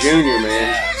Hank Jr.,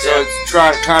 man. So it's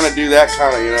trying to kind of do that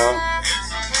kind of, you know.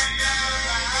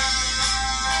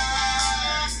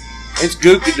 It's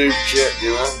gook-a-dook shit, you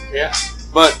know. Yeah.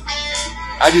 But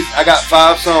I got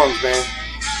 5 songs, man.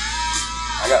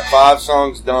 I got 5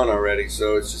 songs done already,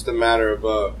 so it's just a matter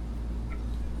of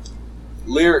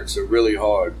lyrics are really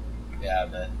hard. Yeah, I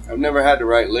bet. I've never had to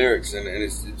write lyrics, and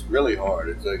it's really hard.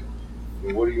 It's like,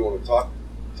 well, what do you want to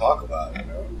talk about? You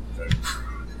know, it's like,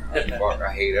 fuck,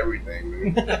 I hate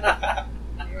everything, man.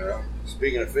 You know.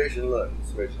 Speaking of fishing, look,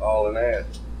 it's fish all in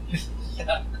ass.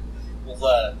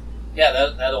 Well, yeah,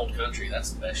 that old country,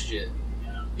 that's the best shit.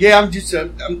 Yeah. Yeah,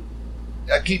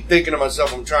 I keep thinking to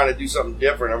myself, I'm trying to do something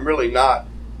different. I'm really not.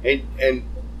 And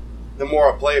the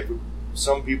more I play it, for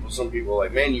some people are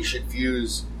like, man, you should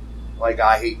fuse like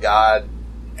I Hate God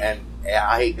and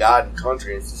I Hate God and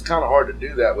country. It's just kind of hard to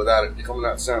do that without it coming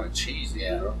out sounding cheesy,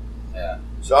 Yeah. you know? Yeah.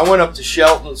 So I went up to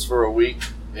Shelton's for a week,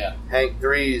 Yeah. Hank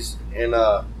Threes, in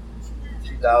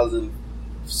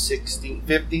 2016,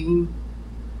 15.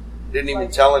 Didn't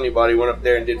even tell anybody. Went up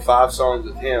there and did 5 songs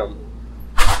with him.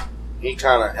 He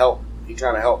kind of helped me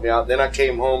out. Then I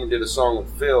came home and did a song with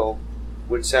Phil,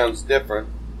 which sounds different.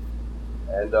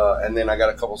 And then I got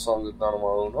a couple songs done on my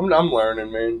own. I'm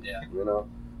learning, man. Yeah. You know,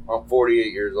 I'm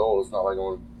 48 years old. It's not like I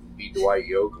want to be Dwight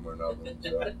Yoakam or nothing.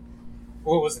 So.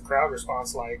 What was the crowd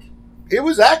response like? It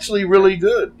was actually really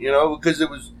good, you know, because it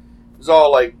was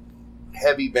all like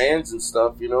heavy bands and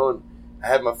stuff, you know. And I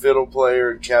had my fiddle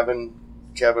player, and Kevin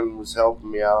was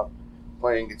helping me out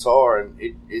playing guitar, and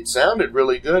it sounded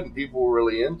really good, and people were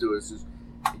really into it. It's just,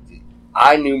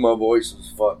 I knew my voice was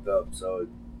fucked up, so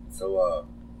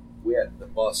we had the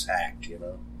bus hack, you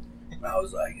know. And I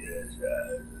was like,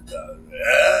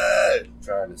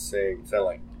 trying to sing,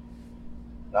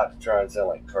 not to try and sound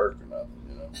like Kirk or nothing,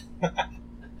 you know.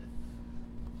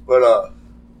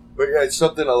 But yeah, it's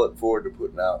something I look forward to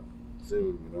putting out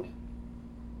soon, you know.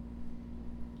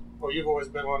 Well, you've always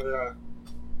been one of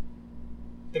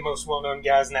the most well-known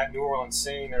guys in that New Orleans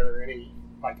scene. Are there any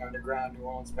like underground New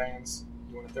Orleans bands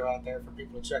you want to throw out there for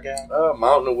people to check out?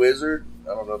 Mountain Wizard.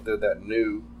 I don't know if they're that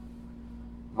new.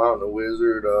 Mountain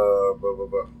Wizard.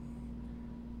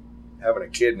 Having a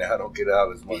kid now, I don't get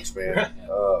out as much, man.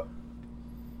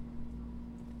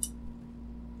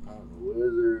 Mountain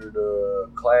Wizard.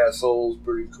 Class Soul's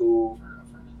pretty cool.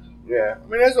 Yeah, I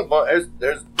mean,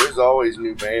 there's always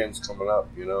new bands coming up,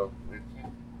 you know.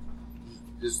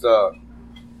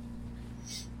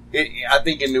 I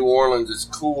think in New Orleans it's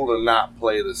cool to not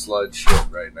play the sludge shit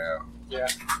right now. Yeah.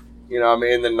 You know, I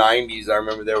mean, in the 90s, I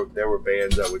remember there were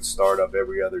bands that would start up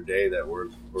every other day that were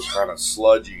kind of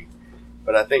sludgy.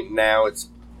 But I think now it's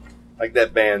like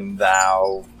that band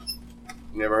Thou.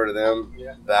 You never heard of them?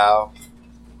 Yeah. Thou.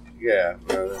 Yeah.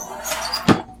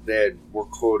 They were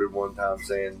quoted one time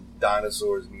saying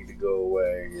dinosaurs need to go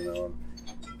away, you know.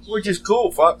 Which is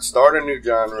cool. Fuck, start a new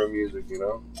genre of music, you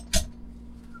know.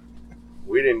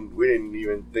 We didn't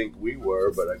even think we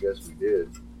were, but I guess we did.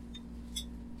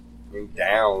 I mean,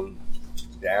 Down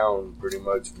pretty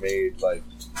much made like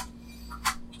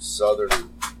southern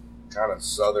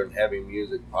heavy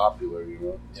music popular, you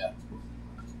know. Yeah.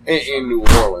 In New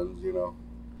Orleans, you know.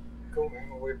 Cool, man.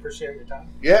 Well, we appreciate your time.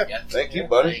 Yeah. Thank you,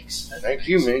 buddy. Thanks. Thank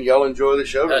you, man. Y'all enjoy the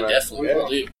show tonight. Definitely will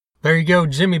do. There you go,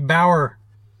 Jimmy Bauer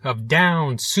of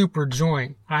Down, Super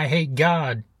Joint, I Hate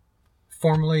God,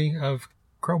 formerly of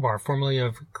Crowbar, formerly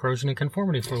of Corrosion and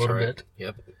Conformity for a little bit.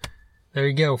 Yep. There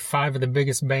you go, 5 of the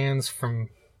biggest bands from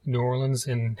New Orleans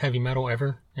in heavy metal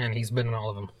ever, and he's been in all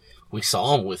of them. We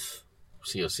saw him with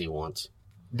COC once.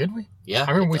 Did we? Yeah.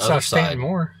 I remember we the saw other Stanton side.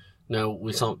 Moore. No,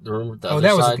 we saw. Remember the Oh, other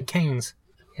that was side? at the Canes.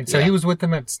 And so Yeah. he was with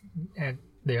them at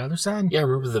the other side? Yeah,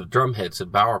 remember the drum heads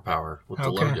at Bauer Power with the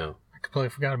Okay. logo. I completely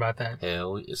forgot about that.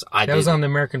 Hell, yes, That was didn't. on the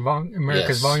America's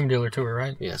Yes. Volume Dealer tour,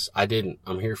 right? Yes, I didn't.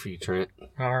 I'm here for you, Trent.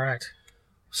 All right.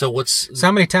 So So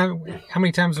how many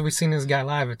times have we seen this guy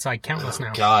live? It's like countless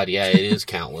now. God, yeah, it is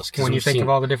countless. 'Cause When you we've think seen- of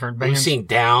all the different we've bands. seen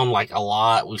Down like a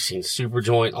lot. We've seen Super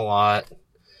Joint a lot.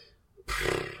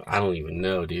 I don't even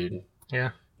know, dude.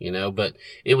 Yeah. You know, but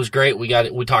it was great. We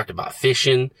talked about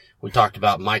fishing. We talked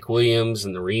about Mike Williams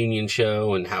and the reunion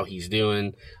show and how he's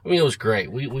doing. I mean, it was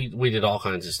great. We did all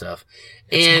kinds of stuff.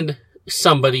 And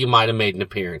somebody might have made an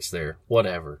appearance there.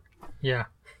 Whatever. Yeah.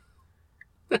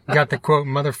 Got the quote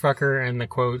motherfucker and the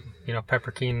quote,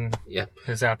 Pepper Keenan Yeah.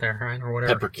 is out there, right? Or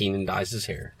whatever. Pepper Keenan dyes his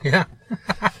hair. Yeah.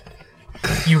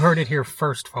 You heard it here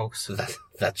first, folks.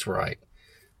 That's right.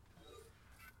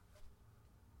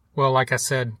 Well, like I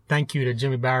said, thank you to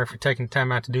Jimmy Bauer for taking time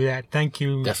out to do that. Thank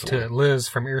you Definitely. to Liz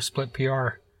from Earsplit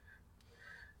PR.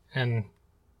 And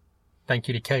thank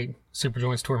you to Kate, Super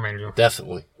Joint's tour manager.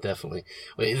 Definitely.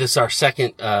 This is our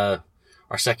second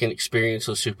experience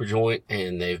with Super Joint,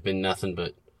 and they've been nothing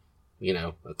but,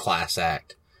 a class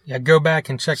act. Yeah, go back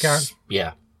and check out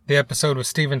Yeah. the episode with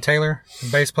Steven Taylor, the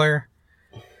bass player.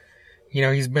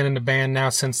 He's been in the band now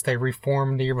since they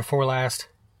reformed the year before last,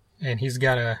 and he's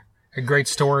got a great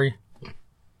story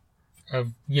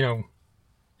of,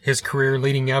 his career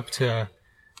leading up to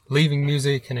leaving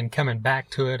music and then coming back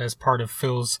to it as part of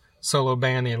Phil's solo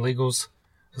band, The Illegals,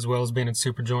 as well as being in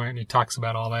Super Joint, and he talks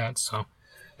about all that, so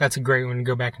that's a great one to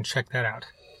go back and check that out.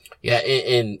 Yeah,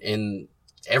 and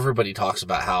everybody talks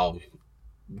about how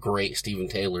great Steven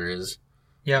Taylor is.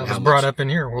 Yeah, it How was brought much up in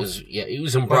here. It Well,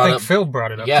 was I brought think up. Phil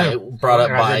brought it up, Yeah, too. it brought up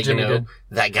And I by, heard Jimmy did.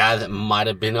 that guy that might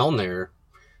have been on there,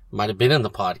 might have been in the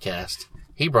podcast.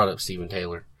 He brought up Steven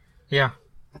Taylor. Yeah.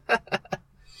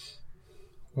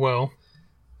 Well,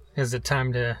 is it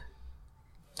time to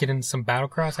get into some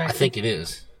Battlecross action? I think it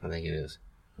is.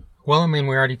 Well, we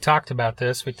already talked about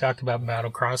this. We talked about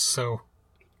Battlecross, so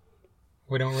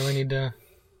we don't really need to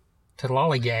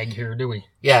lollygag here, do we?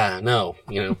 Yeah, no.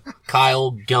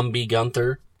 Kyle Gumby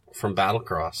Gunther from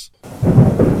Battlecross.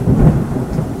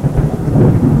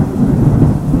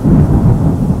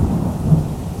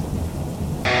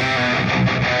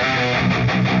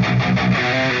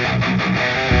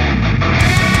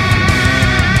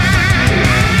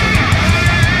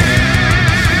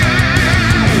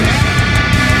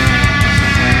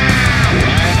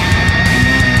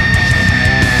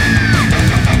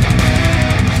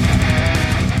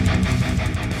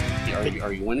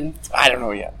 Are you winning? I don't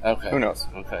know yet. Okay. Who knows?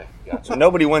 Okay, gotcha. So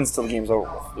nobody wins till the game's over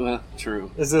with. Well,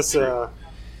 true. Is this a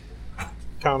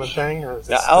common thing, or is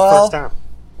this Yeah, the well- first time?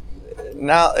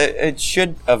 Now, it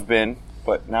should have been,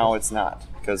 but now it's not,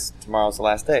 because tomorrow's the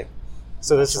last day.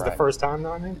 So this is the right. first time,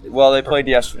 though, I mean? Well, they played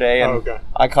yesterday, and Oh, okay.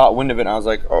 I caught wind of it, and I was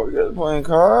like, oh, you guys playing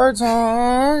cards,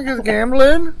 huh? You guys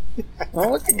gambling? I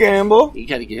like to gamble. You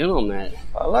got to get in on that.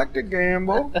 I like to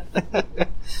gamble.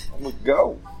 Let's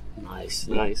go. Nice,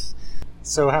 nice.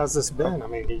 So how's this been? I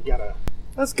mean, you got a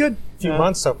That's good. few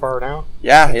months so far now.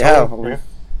 Yeah, yeah. Total,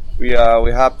 We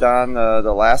hopped on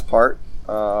the last part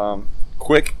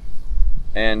quick,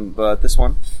 but this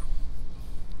one,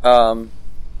 it's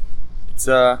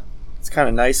kind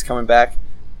of nice coming back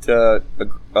to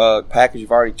a package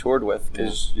you've already toured with,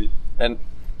 and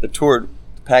the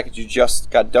package you just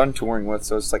got done touring with.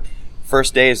 So it's like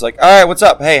first day is like, all right, what's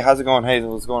up? Hey, how's it going? Hey,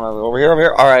 what's going on over here?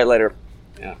 All right, later.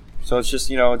 Yeah. So it's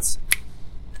just it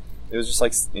was just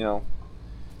like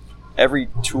every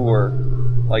tour,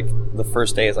 like the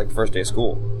first day is like the first day of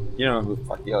school. You don't know who the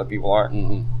fuck the other people are,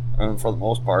 for the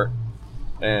most part,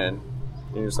 and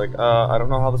you're just like, I don't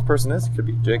know how this person is. Could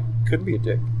be a dick, could be a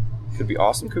dick, could be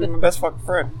awesome, could be my best fucking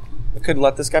friend. I could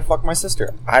let this guy fuck my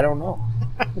sister. I don't know,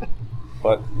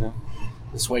 but yeah.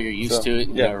 This way you're used So, to it.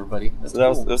 You yeah. know everybody. That's So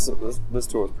that cool. was this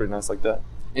tour was pretty nice like that.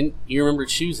 And you remembered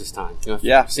shoes this time. You know,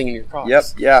 Yeah. Singing your Crocs. Yep,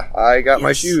 yeah, I got my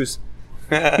Yes. shoes.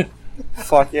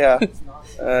 Fuck yeah,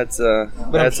 that's But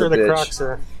I'm that's sure a the bitch. Crocs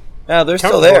are... Yeah, they're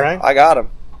still comfortable, there. right? I got them.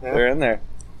 Yeah. They're in there.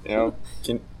 You know,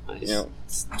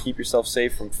 Nice. keep yourself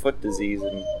safe from foot disease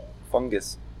and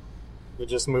fungus. But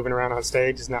just moving around on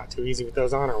stage is not too easy with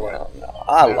those on, or what? No.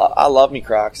 I love me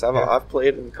Crocs. Yeah. I've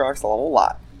played in Crocs a whole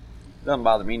lot. Doesn't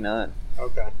bother me none.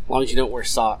 Okay. As long as you don't wear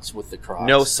socks with the Crocs.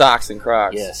 No socks in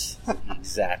Crocs. Yes,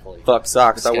 exactly. Fuck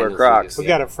socks. I This guy wear knows Crocs. We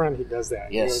got a friend who does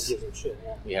that. Yes. He always gives him shit.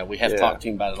 Yeah. Yeah, we have Yeah. talked to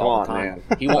him about it Come all on, the time.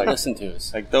 man. He won't Like- listen to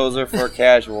us. Like those are for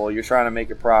casual. You're trying to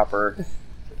make it proper.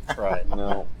 Right.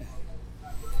 No.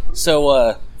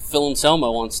 So, Phil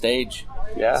Anselmo on stage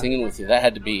Yeah. singing with you. That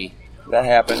had to be... That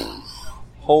happened.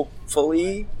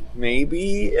 Hopefully,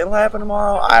 maybe it'll happen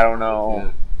tomorrow. I don't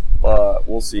know, but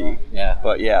we'll see. Yeah.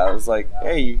 But yeah, it was like,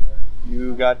 hey,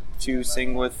 you got to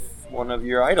sing with one of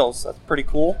your idols. That's pretty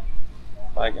cool.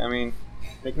 Like, I mean,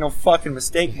 make no fucking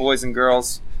mistake, boys and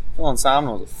girls. Phil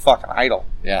Anselmo was a fucking idol.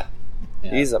 Yeah.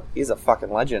 Yeah. He's a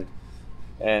fucking legend.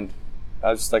 And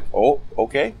I was just like, oh,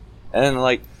 okay. And then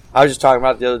like I was just talking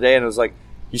about it the other day, and it was like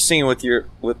you're singing with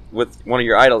one of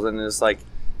your idols, and it's like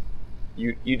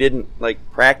you didn't like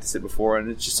practice it before, and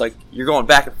it's just like you're going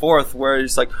back and forth where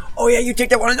it's like, oh yeah, you take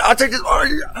that one, I'll take this.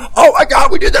 Oh my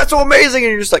god, we did that so amazing,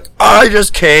 and you're just like, I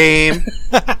just came.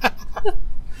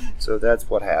 So that's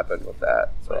what happened with that.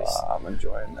 So Nice. I'm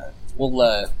enjoying that.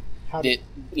 Well, How how did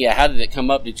it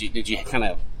come up? Did you kind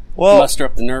of Well, muster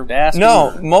up the nerve to ask no,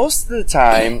 him? most of the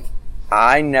time,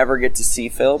 I never get to see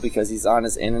Phil because he's on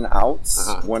his in and outs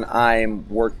Uh-huh. when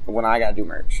when I gotta do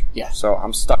merch. Yeah. So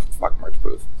I'm stuck at the fucking merch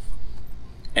booth.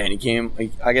 And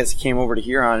I guess he came over to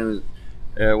Huron. And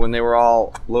it was, when they were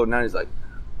all loading out, he's like,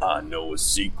 I know a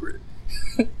secret.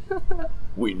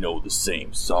 We know the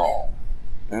same song.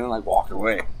 And then like walked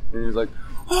away. And he was like,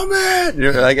 oh man!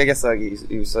 You know, like, I guess like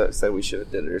he said we should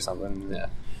have did it or something. Yeah.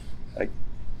 Like,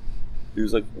 he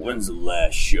was like, when's the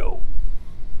last show?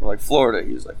 We're like, Florida.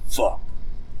 He was like, fuck.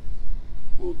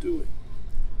 We'll do it.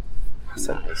 I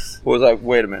said, Nice. I was like,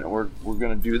 wait a minute, we're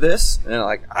gonna do this? And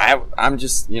like, I'm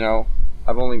just,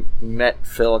 I've only met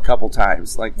Phil a couple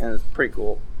times, like, and it's pretty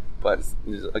cool, but it's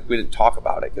like we didn't talk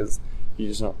about it because you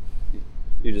just know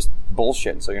you're just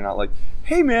bullshitting. So you're not like,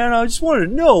 hey man, I just wanted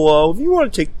to know if you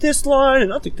want to take this line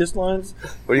and I'll take this line.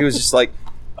 But he was just like,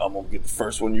 I'm gonna get the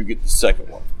first one, you get the second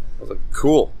one. I was like,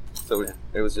 cool. So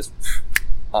it was just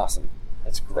awesome.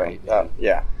 That's great.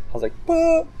 Yeah. I was like,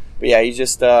 but yeah, he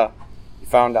just he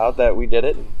found out that we did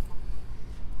it and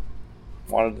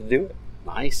wanted to do it.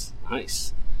 Nice.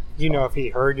 Do you know if he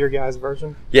heard your guys'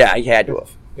 version? Yeah, he had to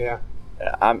have. Yeah.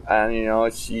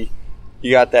 It's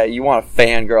you got that. You want to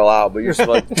fangirl out, but you're just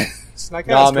like, It's like,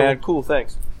 nah, that's man, cool,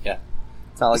 thanks. Yeah.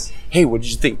 It's not like, hey, what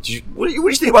did you think? What do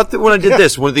you think about when I did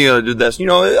this? When I did this? I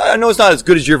know it's not as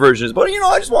good as your version, but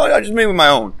I just made it my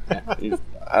own.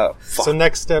 Fuck. So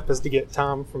next step is to get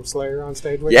Tom from Slayer on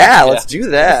stage with Yeah, you? let's do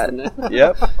that.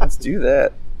 Yep, let's do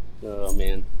that. Oh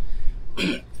man.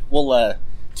 Well,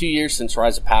 2 years since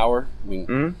Rise of Power. I mean,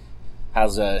 Mhm.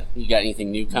 how's you got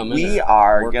anything new coming? We or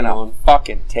are working gonna on?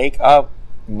 fucking take a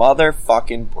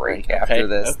motherfucking break after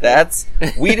this. okay. That's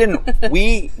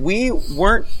we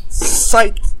weren't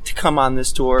psyched to come on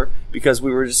this tour because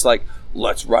we were just like,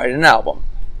 let's write an album.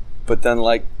 But then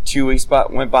like 2 weeks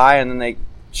went by and then they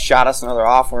shot us another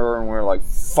offer and we were like,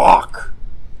 fuck.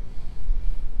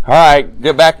 all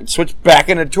right, switch back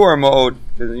into tour mode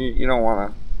because you don't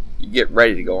want to get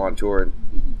ready to go on tour. And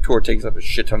tour takes up a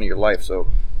shit ton of your life, so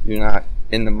you're not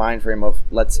in the mind frame of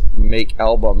let's make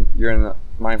album. You're in the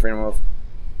mind frame of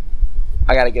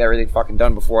I got to get everything fucking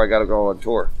done before I got to go on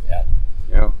tour. Yeah.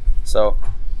 You know, so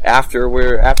after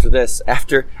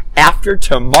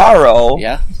tomorrow,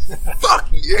 Yeah. fuck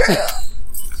yeah,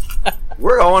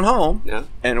 we're going home. Yeah.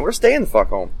 And we're staying the fuck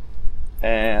home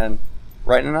and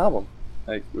writing an album.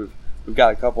 Like we've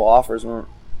got a couple offers and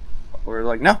we're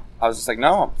like, no. I was just like,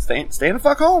 no, I'm staying the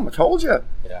fuck home. I told you.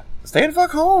 Yeah. Staying the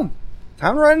fuck home.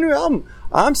 Time to write a new album.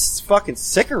 I'm fucking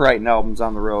sick of writing albums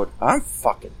on the road. I'm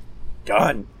fucking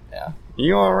done. Yeah.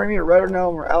 You want me to write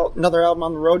another album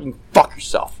on the road? You can fuck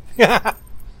yourself.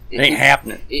 It ain't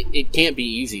happening. It can't be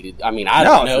easy to. I mean, I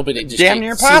don't know, but it just damn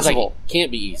near seems like impossible. it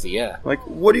can't be easy. Yeah. Like,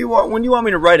 what do you want? When do you want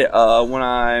me to write it? When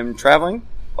I'm traveling?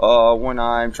 When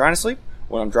I'm trying to sleep?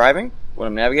 When I'm driving? When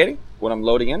I'm navigating? When I'm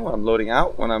loading in? When I'm loading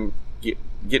out? When I'm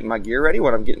getting my gear ready?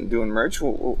 When I'm doing merch?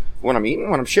 When I'm eating?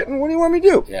 When I'm shitting? What do you want me to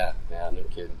do? Yeah. Yeah. No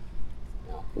kidding.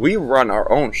 We run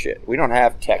our own shit. We don't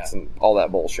have techs and all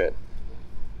that bullshit.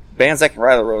 Bands that can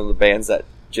ride the road are the bands that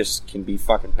just can be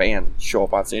fucking bands and show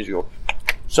up on stage and go,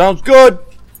 sounds good.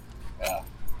 Yeah.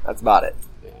 That's about it.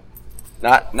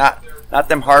 Yeah. Not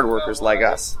them hard workers like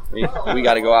us. We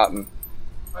got to go out and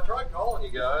I tried calling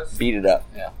you guys. beat it up.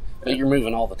 Yeah. But you're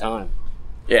moving all the time.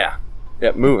 Yeah,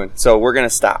 moving. So we're gonna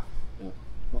stop.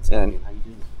 And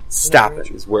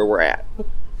stopping is where we're at.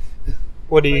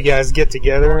 What, do you guys get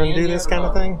together and do this kind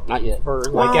of thing? Not yet. Or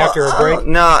like after a break?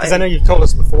 No, Because I know you've told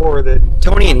us before that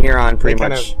Tony and Huron they pretty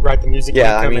kind much. of write the music Yeah,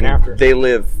 and I come mean, in after. they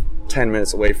live 10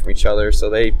 minutes away from each other, so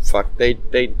they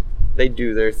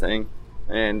do their thing.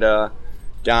 And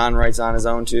Don writes on his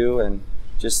own too, and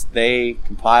just they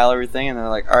compile everything, and they're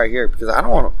like, all right, here, because I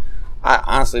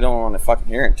honestly don't want to fucking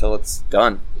hear it until it's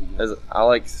done. 'Cause I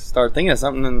like start thinking of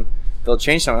something, and they'll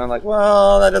change something. I'm like,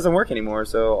 well, that doesn't work anymore,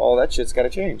 so all that shit's got to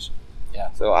change. Yeah.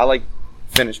 So I like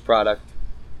finished product.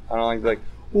 I don't like to be like,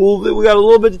 well, we got a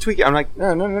little bit to tweak it. I'm like,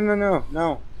 no.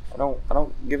 I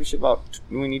don't give a shit about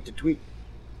we need to tweak.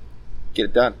 Get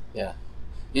it done. Yeah.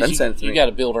 Then send it to You me. got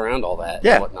to build around all that.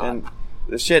 Yeah, And whatnot. and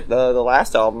the shit, the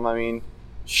last album, I mean,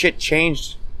 shit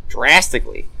changed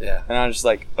drastically. Yeah. And I'm just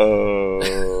like,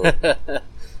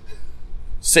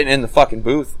 sitting in the fucking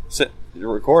booth,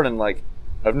 recording, like,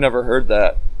 I've never heard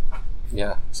that.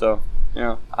 Yeah. So, you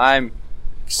know, I'm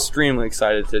extremely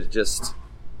excited to just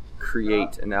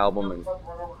create an album and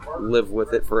live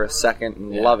with it for a second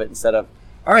and Yeah. love it instead of,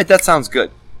 all right, that sounds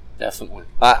good. Definitely.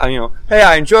 You know, hey,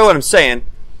 I enjoy what I'm saying.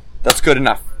 That's good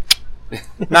enough.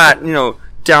 Not, you know,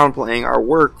 downplaying our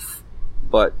work,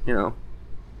 but, you know,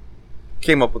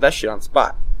 came up with that shit on the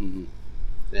spot. Mm-hmm.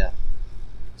 Yeah.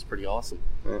 It's pretty awesome.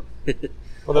 Well,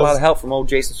 A lot of help from old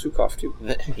Jason Sukoff, too.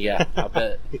 Yeah, I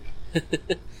bet.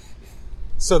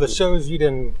 So the shows you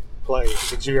didn't play,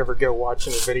 did you ever go watch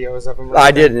any videos of them?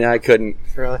 I didn't. I couldn't.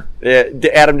 Really? Yeah,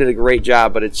 Adam did a great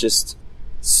job, but it's just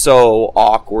so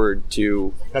awkward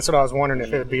to... That's what I was wondering,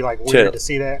 if it would be like weird to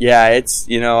see that. Yeah, it's,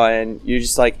 you know, and you're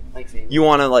just like, Thanks, Ian. you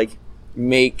want to like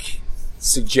make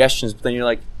suggestions, but then you're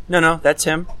like, no, that's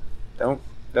him. Don't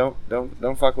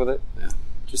fuck with it. Yeah.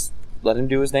 Just let him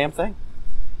do his damn thing.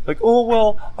 Like, oh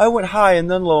well, I went high and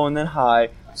then low and then high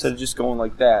instead of just going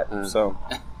like that. So,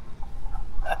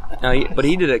 no, but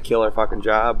he did a killer fucking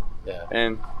job, Yeah.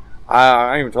 and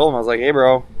I even told him, I was like, hey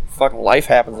bro, fucking life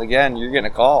happens again. You're getting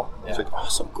a call. He's Yeah. like,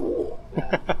 awesome, cool.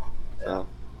 Yeah. So,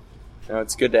 you know,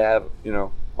 it's good to have, you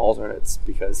know, alternates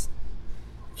because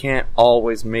you can't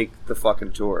always make the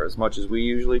fucking tour as much as we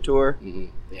usually tour. Mm-hmm.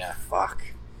 Yeah. Fuck.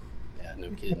 Yeah. No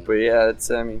kidding. But yeah,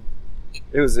 it's, I mean,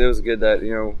 it was good that,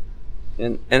 you know,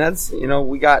 and that's, you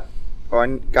know, I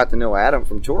got to know Adam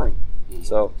from touring.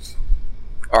 So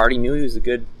I already knew he was a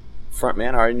good front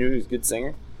man. I already knew he was a good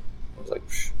singer. I was like,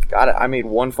 got it. I made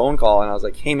one phone call and I was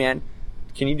like, hey man,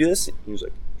 can you do this? And he was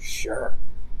like, sure.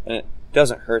 And it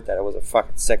doesn't hurt that it was a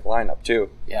fucking sick lineup too.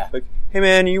 Yeah. Like, hey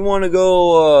man, you want to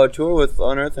go tour with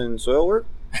Unearth and Soilwork?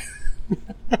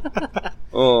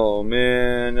 Oh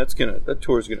man, that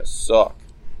tour's gonna suck.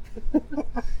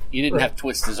 You didn't have to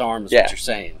twist his arm, is Yeah. what you're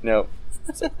saying. No,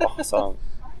 it's like, awesome.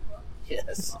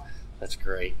 Yes. That's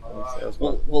great. That was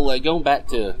fun. Well, going back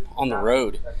to on the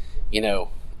road, you know,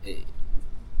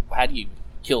 how do you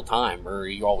kill time, or are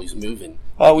you always moving?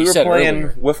 Like We you were said playing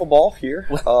earlier. wiffle ball here.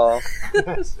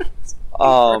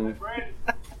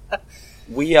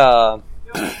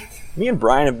 Me and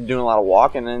Brian have been doing a lot of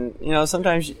walking, and you know,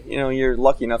 sometimes you know you're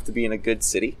lucky enough to be in a good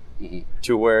city Mhm.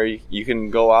 to where you can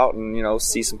go out and you know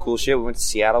see some cool shit. We went to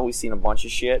Seattle, we seen a bunch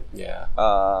of shit. Yeah.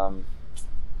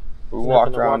 We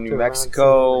walked around New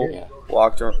Mexico. Yeah.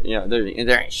 Walked around. Yeah, there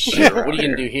ain't shit. What are you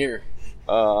gonna do here?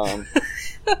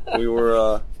 We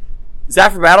were. Is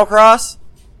that for Battlecross?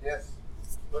 Yes.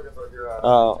 Looking for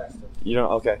your. You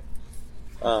don't. Okay.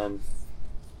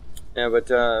 Yeah, but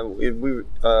we were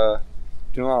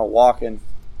doing a lot of walking.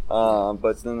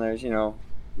 But then there's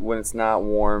when it's not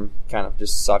warm, kind of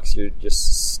just sucks. You're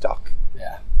just stuck.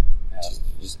 Yeah.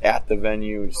 Just at the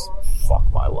venue, just fuck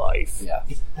my life. Yeah.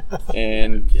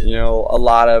 And a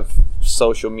lot of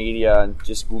social media and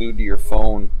just glued to your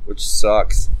phone, which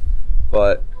sucks.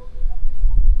 But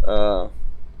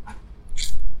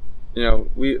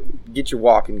we get your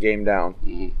walking game down,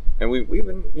 and we've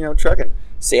been trucking.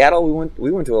 Seattle, we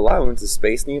went to a lot. We went to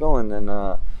Space Needle, and then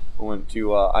we went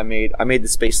to I made the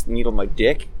Space Needle my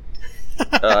dick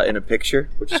in a picture,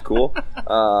 which is cool.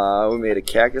 We made a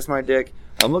cactus my dick.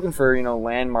 I'm looking for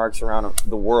landmarks around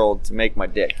the world to make my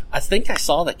dick. I think I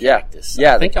saw the cactus.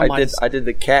 Yeah, I think I did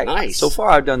the cactus. Nice. So far,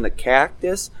 I've done the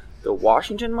cactus, the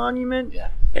Washington Monument, Yeah.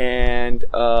 and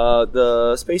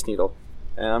the Space Needle.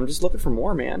 And I'm just looking for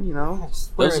more, man.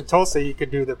 There in Tulsa, you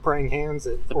could do the praying hands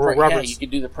Yeah, Roberts. you could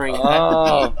do the praying. Oh.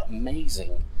 That would be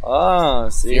amazing. Oh,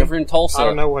 If see, you're ever in Tulsa, I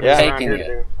don't know what Yeah. it's around taking here to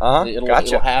you. do.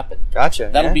 It'll happen. Gotcha.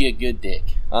 That'll be a good dick.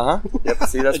 Yep.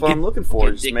 See, that's what I'm looking for.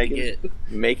 Good Just dick to get.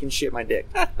 making shit my dick.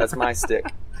 That's my stick.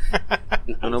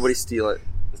 Don't nobody steal it.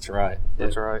 That's right.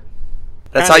 That's right.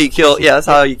 That's how you kill. Yeah, that's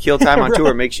how you kill time on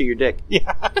tour. Make shit your dick.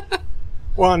 Yeah.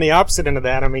 Well, on the opposite end of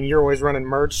that, I mean, you're always running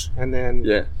merch, and then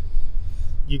Yeah.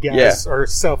 you guys are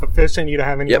self-efficient. You don't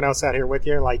have anyone Yep. else out here with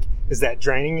you. Like, is that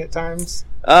draining at times?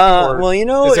 Well,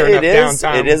 is there it enough is.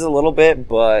 downtime? It is a little bit,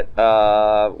 but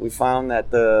we found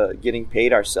that the getting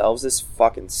paid ourselves is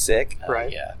fucking sick.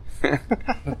 Right. Yeah.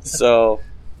 So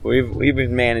we've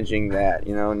been managing that,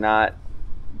 not,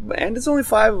 and it's only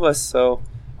 5 of us, so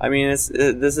I mean this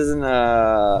isn't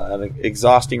an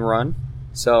exhausting run.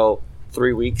 So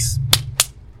 3 weeks,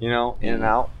 in and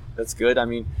out. That's good. I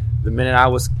mean, the minute I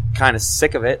was kind of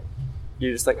sick of it,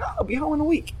 you're just like, oh, I'll be home in a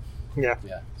week. Yeah.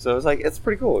 So it's like it's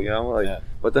pretty cool,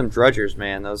 But them drudgers,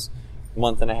 man, those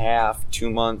month and a half, 2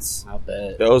 months, I'll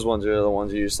bet. those ones are the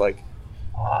ones you're just like,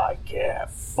 I can't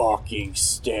fucking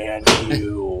stand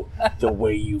you. The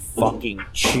way you fucking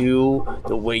chew,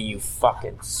 the way you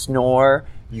fucking snore,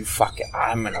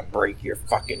 I'm gonna break your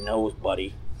fucking nose,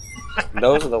 buddy.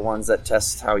 Those are the ones that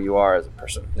test how you are as a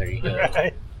person. There you go.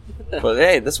 Right. But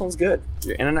hey, this one's good.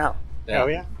 You're in and out. Oh,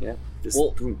 yeah. Yeah. Just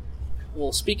Well- boom.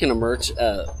 Well, speaking of merch,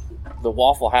 the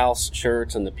Waffle House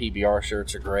shirts and the PBR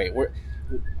shirts are great. Where'd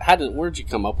you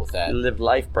come up with that? Live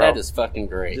life, bro. That is fucking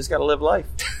great. You just gotta live life.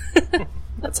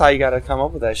 That's how you gotta come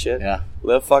up with that shit. Yeah.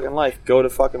 Live fucking life. Go to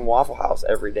fucking Waffle House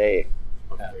every day.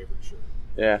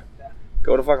 Yeah.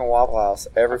 Go to fucking Waffle House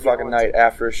every fucking night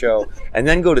after a show, and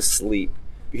then go to sleep,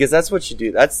 because that's what you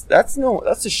do. That's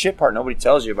the shit part nobody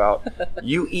tells you about.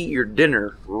 You eat your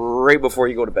dinner right before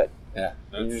you go to bed, Yeah.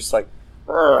 and you're just like,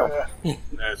 "Ugh." You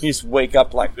just wake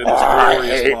up like, That is I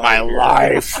glorious hate my line here.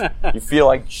 life. You feel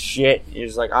like shit. You're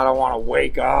just like, I don't want to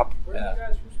wake up.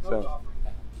 Yeah.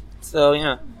 So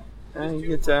yeah, and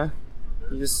you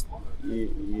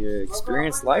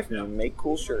experience life and you make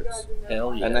cool shirts,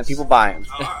 Hell yes. and then people buy them.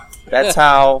 That's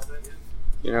how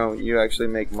you actually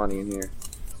make money in here.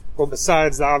 Well,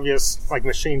 besides the obvious, like,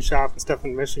 machine shop and stuff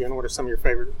in Michigan, what are some of your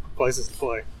favorite places to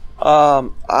play?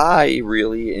 I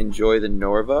really enjoy the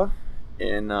Norva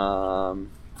in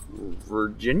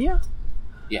Virginia.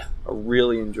 Yeah. I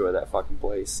really enjoy that fucking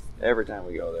place. Every time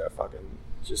we go there, fucking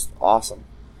just awesome.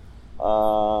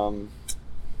 I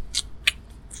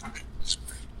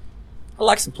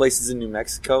like some places in New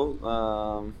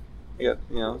Mexico. Yeah,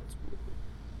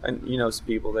 and some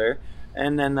people there.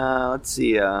 And then let's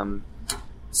see,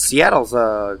 Seattle's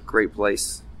a great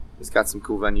place. It's got some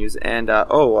cool venues. And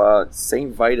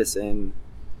St. Vitus in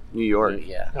New York.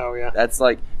 Yeah. Oh, yeah. That's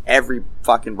like every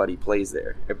fucking buddy plays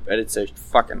there. And it's a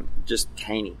fucking just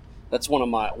tiny. That's one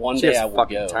day Just I will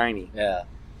fucking go. tiny. Yeah.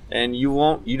 And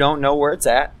you don't know where it's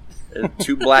at. There's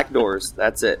 2 black doors.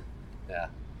 That's it. Yeah.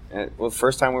 And the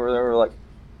first time we were there, we were like,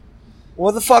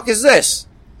 "What the fuck is this?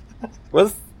 Where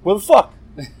the fuck?"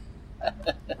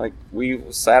 Like, we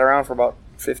sat around for about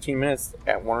 15 minutes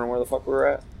wondering where the fuck we were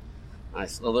at.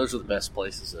 Nice. Well, those are the best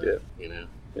places, Yeah.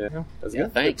 Yeah, that's Yeah,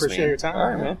 good. thanks, Appreciate man. your time. All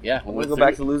right, man. Yeah, I'm gonna go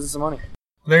back to losing some money.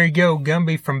 There you go,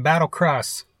 Gumby from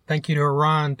Battlecross. Thank you to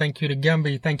Iran. Thank you to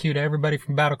Gumby. Thank you to everybody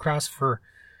from Battlecross for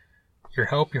your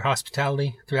help, your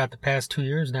hospitality throughout the past 2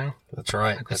 years now. That's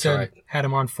right. Like I That's said, right. had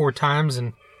them on 4 times,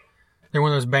 and they're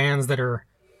one of those bands that are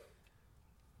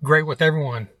great with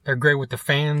everyone. They're great with the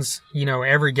fans.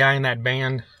 Every guy in that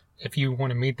band, if you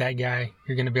want to meet that guy,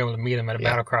 you're going to be able to meet him at a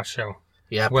Yeah. Battlecross show.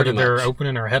 Yeah, whether pretty they're much.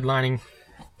 opening or headlining.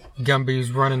 Gumby's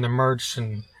running the merch,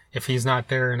 and if he's not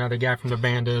there, another guy from the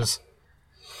band is.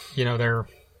 You know, they're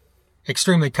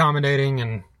extremely accommodating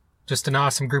and just an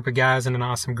awesome group of guys and an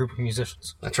awesome group of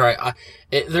musicians. That's right.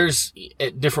 There's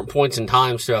at different points in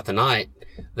times throughout the night,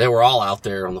 they were all out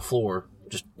there on the floor,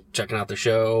 just checking out the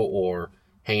show or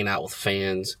hanging out with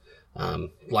fans.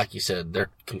 Like you said, they're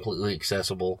completely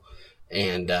accessible,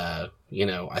 and you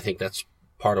know, I think that's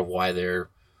part of why they're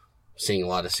seeing a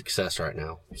lot of success right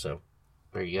now. So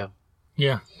there you go.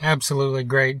 Yeah, absolutely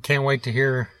great. Can't wait to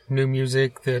hear new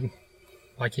music that,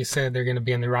 like you said, they're going to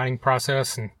be in the writing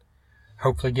process and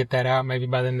hopefully get that out maybe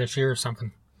by the end of this year or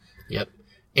something. Yep.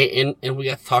 And we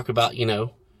got to talk about, you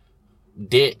know,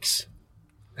 dicks.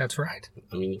 That's right.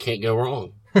 I mean, you can't go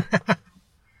wrong.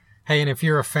 Hey, and if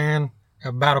you're a fan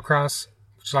of Battlecross,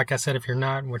 which like I said, if you're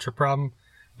not, what's your problem?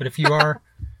 But if you are,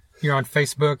 you're on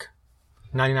Facebook.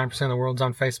 99% of the world's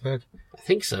on Facebook. I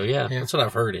think so, yeah. Yeah. That's what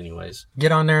I've heard anyways.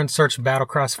 Get on there and search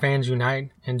Battlecross Fans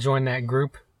Unite and join that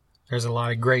group. There's a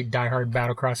lot of great diehard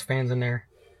Battlecross fans in there.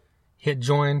 Hit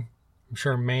join. I'm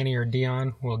sure Manny or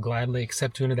Dion will gladly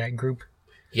accept you into that group.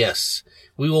 Yes.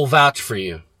 We will vouch for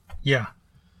you. Yeah.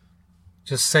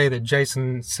 Just say that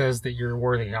Jason says that you're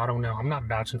worthy. I don't know. I'm not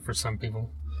vouching for some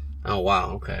people. Oh,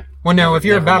 wow. Okay. Well, no, if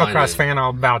you're a Never mind Battlecross then. fan,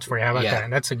 I'll vouch for you. How about Yeah. that?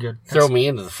 That's a good... Throw me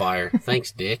into the fire.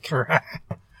 Thanks, Dick. Right.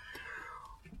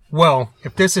 Well,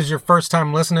 if this is your first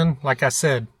time listening, like I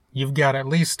said, you've got at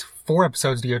least 4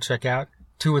 episodes to go check out.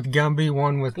 2 with Gumby,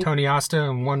 1 with Tony Asta,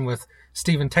 and 1 with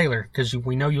Steven Taylor, because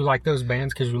we know you like those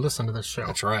bands because you listen to this show.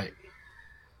 That's right.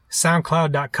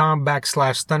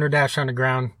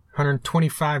 SoundCloud.com/Thunder-Underground,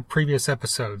 125 previous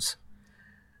episodes.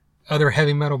 Other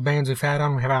heavy metal bands we've had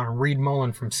on, we have on Reed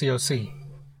Mullen from COC.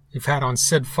 We've had on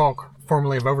Sid Falk,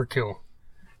 formerly of Overkill.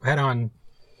 We've had on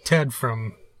Ted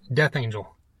from Death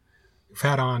Angel. We've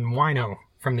had on Wino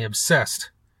from The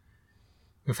Obsessed.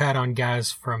 We've had on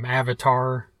guys from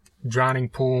Avatar, Drowning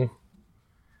Pool.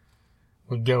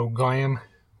 We go Glam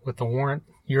with The Warrant,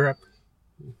 Europe,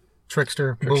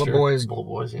 Trickster, Bullet Boys, Bullet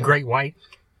Boys, yeah. Great White.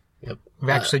 Yep. We've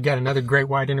actually got another Great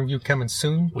White interview coming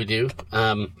soon. We do.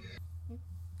 I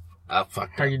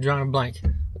fucked How are up. you drawing a blank?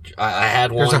 I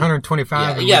had one. There's 125.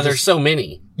 and we Yeah, there's just- so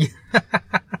many.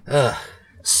 Ugh.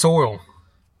 Soil.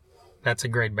 That's a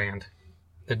great band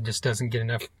that just doesn't get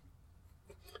enough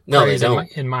No, they praise.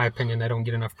 don't. In my opinion, they don't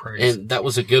get enough praise. And that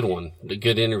was a good one. A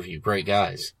good interview. Great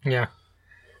guys. Yeah,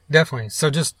 definitely. So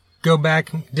just go back,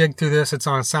 dig through this. It's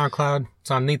on SoundCloud. It's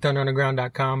on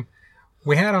NeathUnderground.com.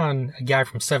 We had on a guy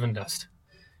from Seven Dust.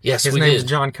 Yes, His we name's did.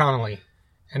 John Connolly,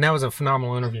 and that was a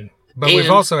phenomenal interview. But And- we've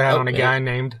also had on a okay. guy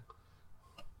named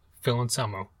Phil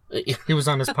Anselmo. He was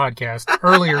on this podcast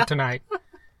earlier tonight.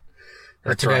 Or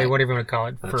That's today, right. whatever you want to call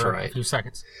it, That's for right. a few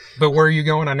seconds. But where are you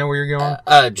going? I know where you're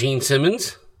going. Gene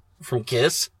Simmons from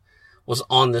Kiss was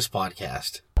on this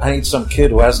podcast. I need some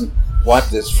kid who hasn't wiped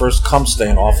his first cum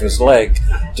stain off his leg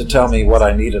to tell me what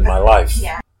I need in my life.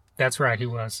 That's right, he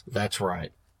was. That's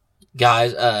right.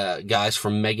 Guys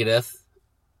from Megadeth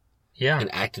Yeah, and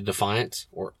Active Defiance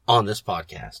were on this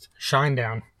podcast.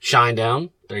 Shinedown.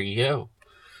 Shinedown, there you go.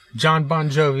 John Bon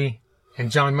Jovi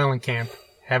and John Mellencamp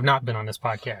have not been on this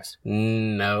podcast.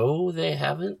 No, they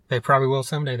haven't. They probably will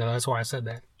someday, though. That's why I said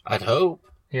that. I'd hope.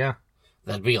 Yeah,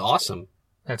 That'd be awesome.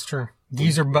 that's true.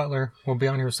 Geezer Butler will be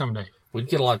on here someday. We'd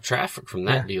get a lot of traffic from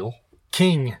that Yeah. deal.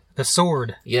 King, the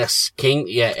Sword. Yes, King.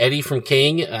 Yeah, Eddie from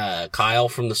King. Kyle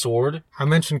from The Sword. I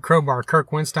mentioned Crowbar.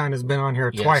 Kirk Winstein has been on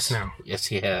here Yes. twice now. Yes,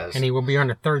 he has. And he will be on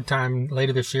the 3rd time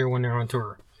later this year when they're on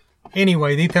tour.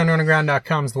 Anyway,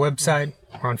 TheThunderUnderground.com is the website.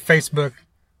 We're on Facebook.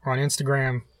 We're on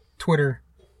Instagram, Twitter,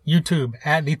 YouTube,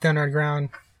 at The Thunder Underground.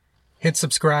 Hit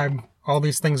subscribe. All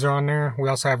these things are on there. We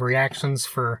also have reactions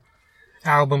for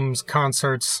albums,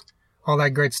 concerts, all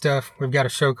that great stuff. We've got a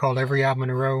show called Every Album in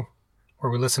a Row,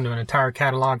 where we listen to an entire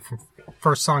catalog from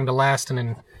first song to last and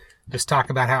then just talk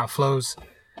about how it flows.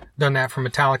 Done that for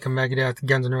Metallica, Megadeth,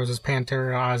 Guns N' Roses,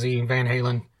 Pantera, Ozzy, Van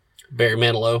Halen, Barry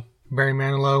Manilow. Barry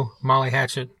Manilow, Molly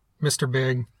Hatchet, Mr.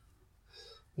 Big,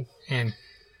 and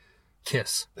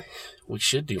Kiss. We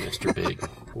should do Mr. Big.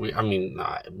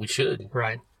 We should.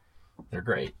 Right. They're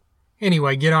great.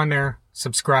 Anyway, get on there,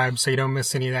 subscribe so you don't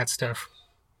miss any of that stuff.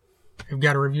 We've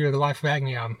got a review of the Life of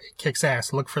Agony album. It kicks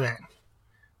ass. Look for that.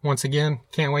 Once again,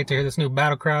 can't wait to hear this new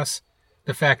Battlecross.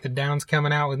 The fact that Down's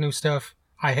coming out with new stuff.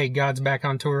 I Hate God's back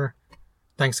on tour.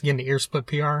 Thanks again to Earsplit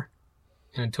PR.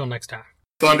 And until next time.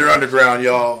 Thunder Underground,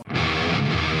 y'all.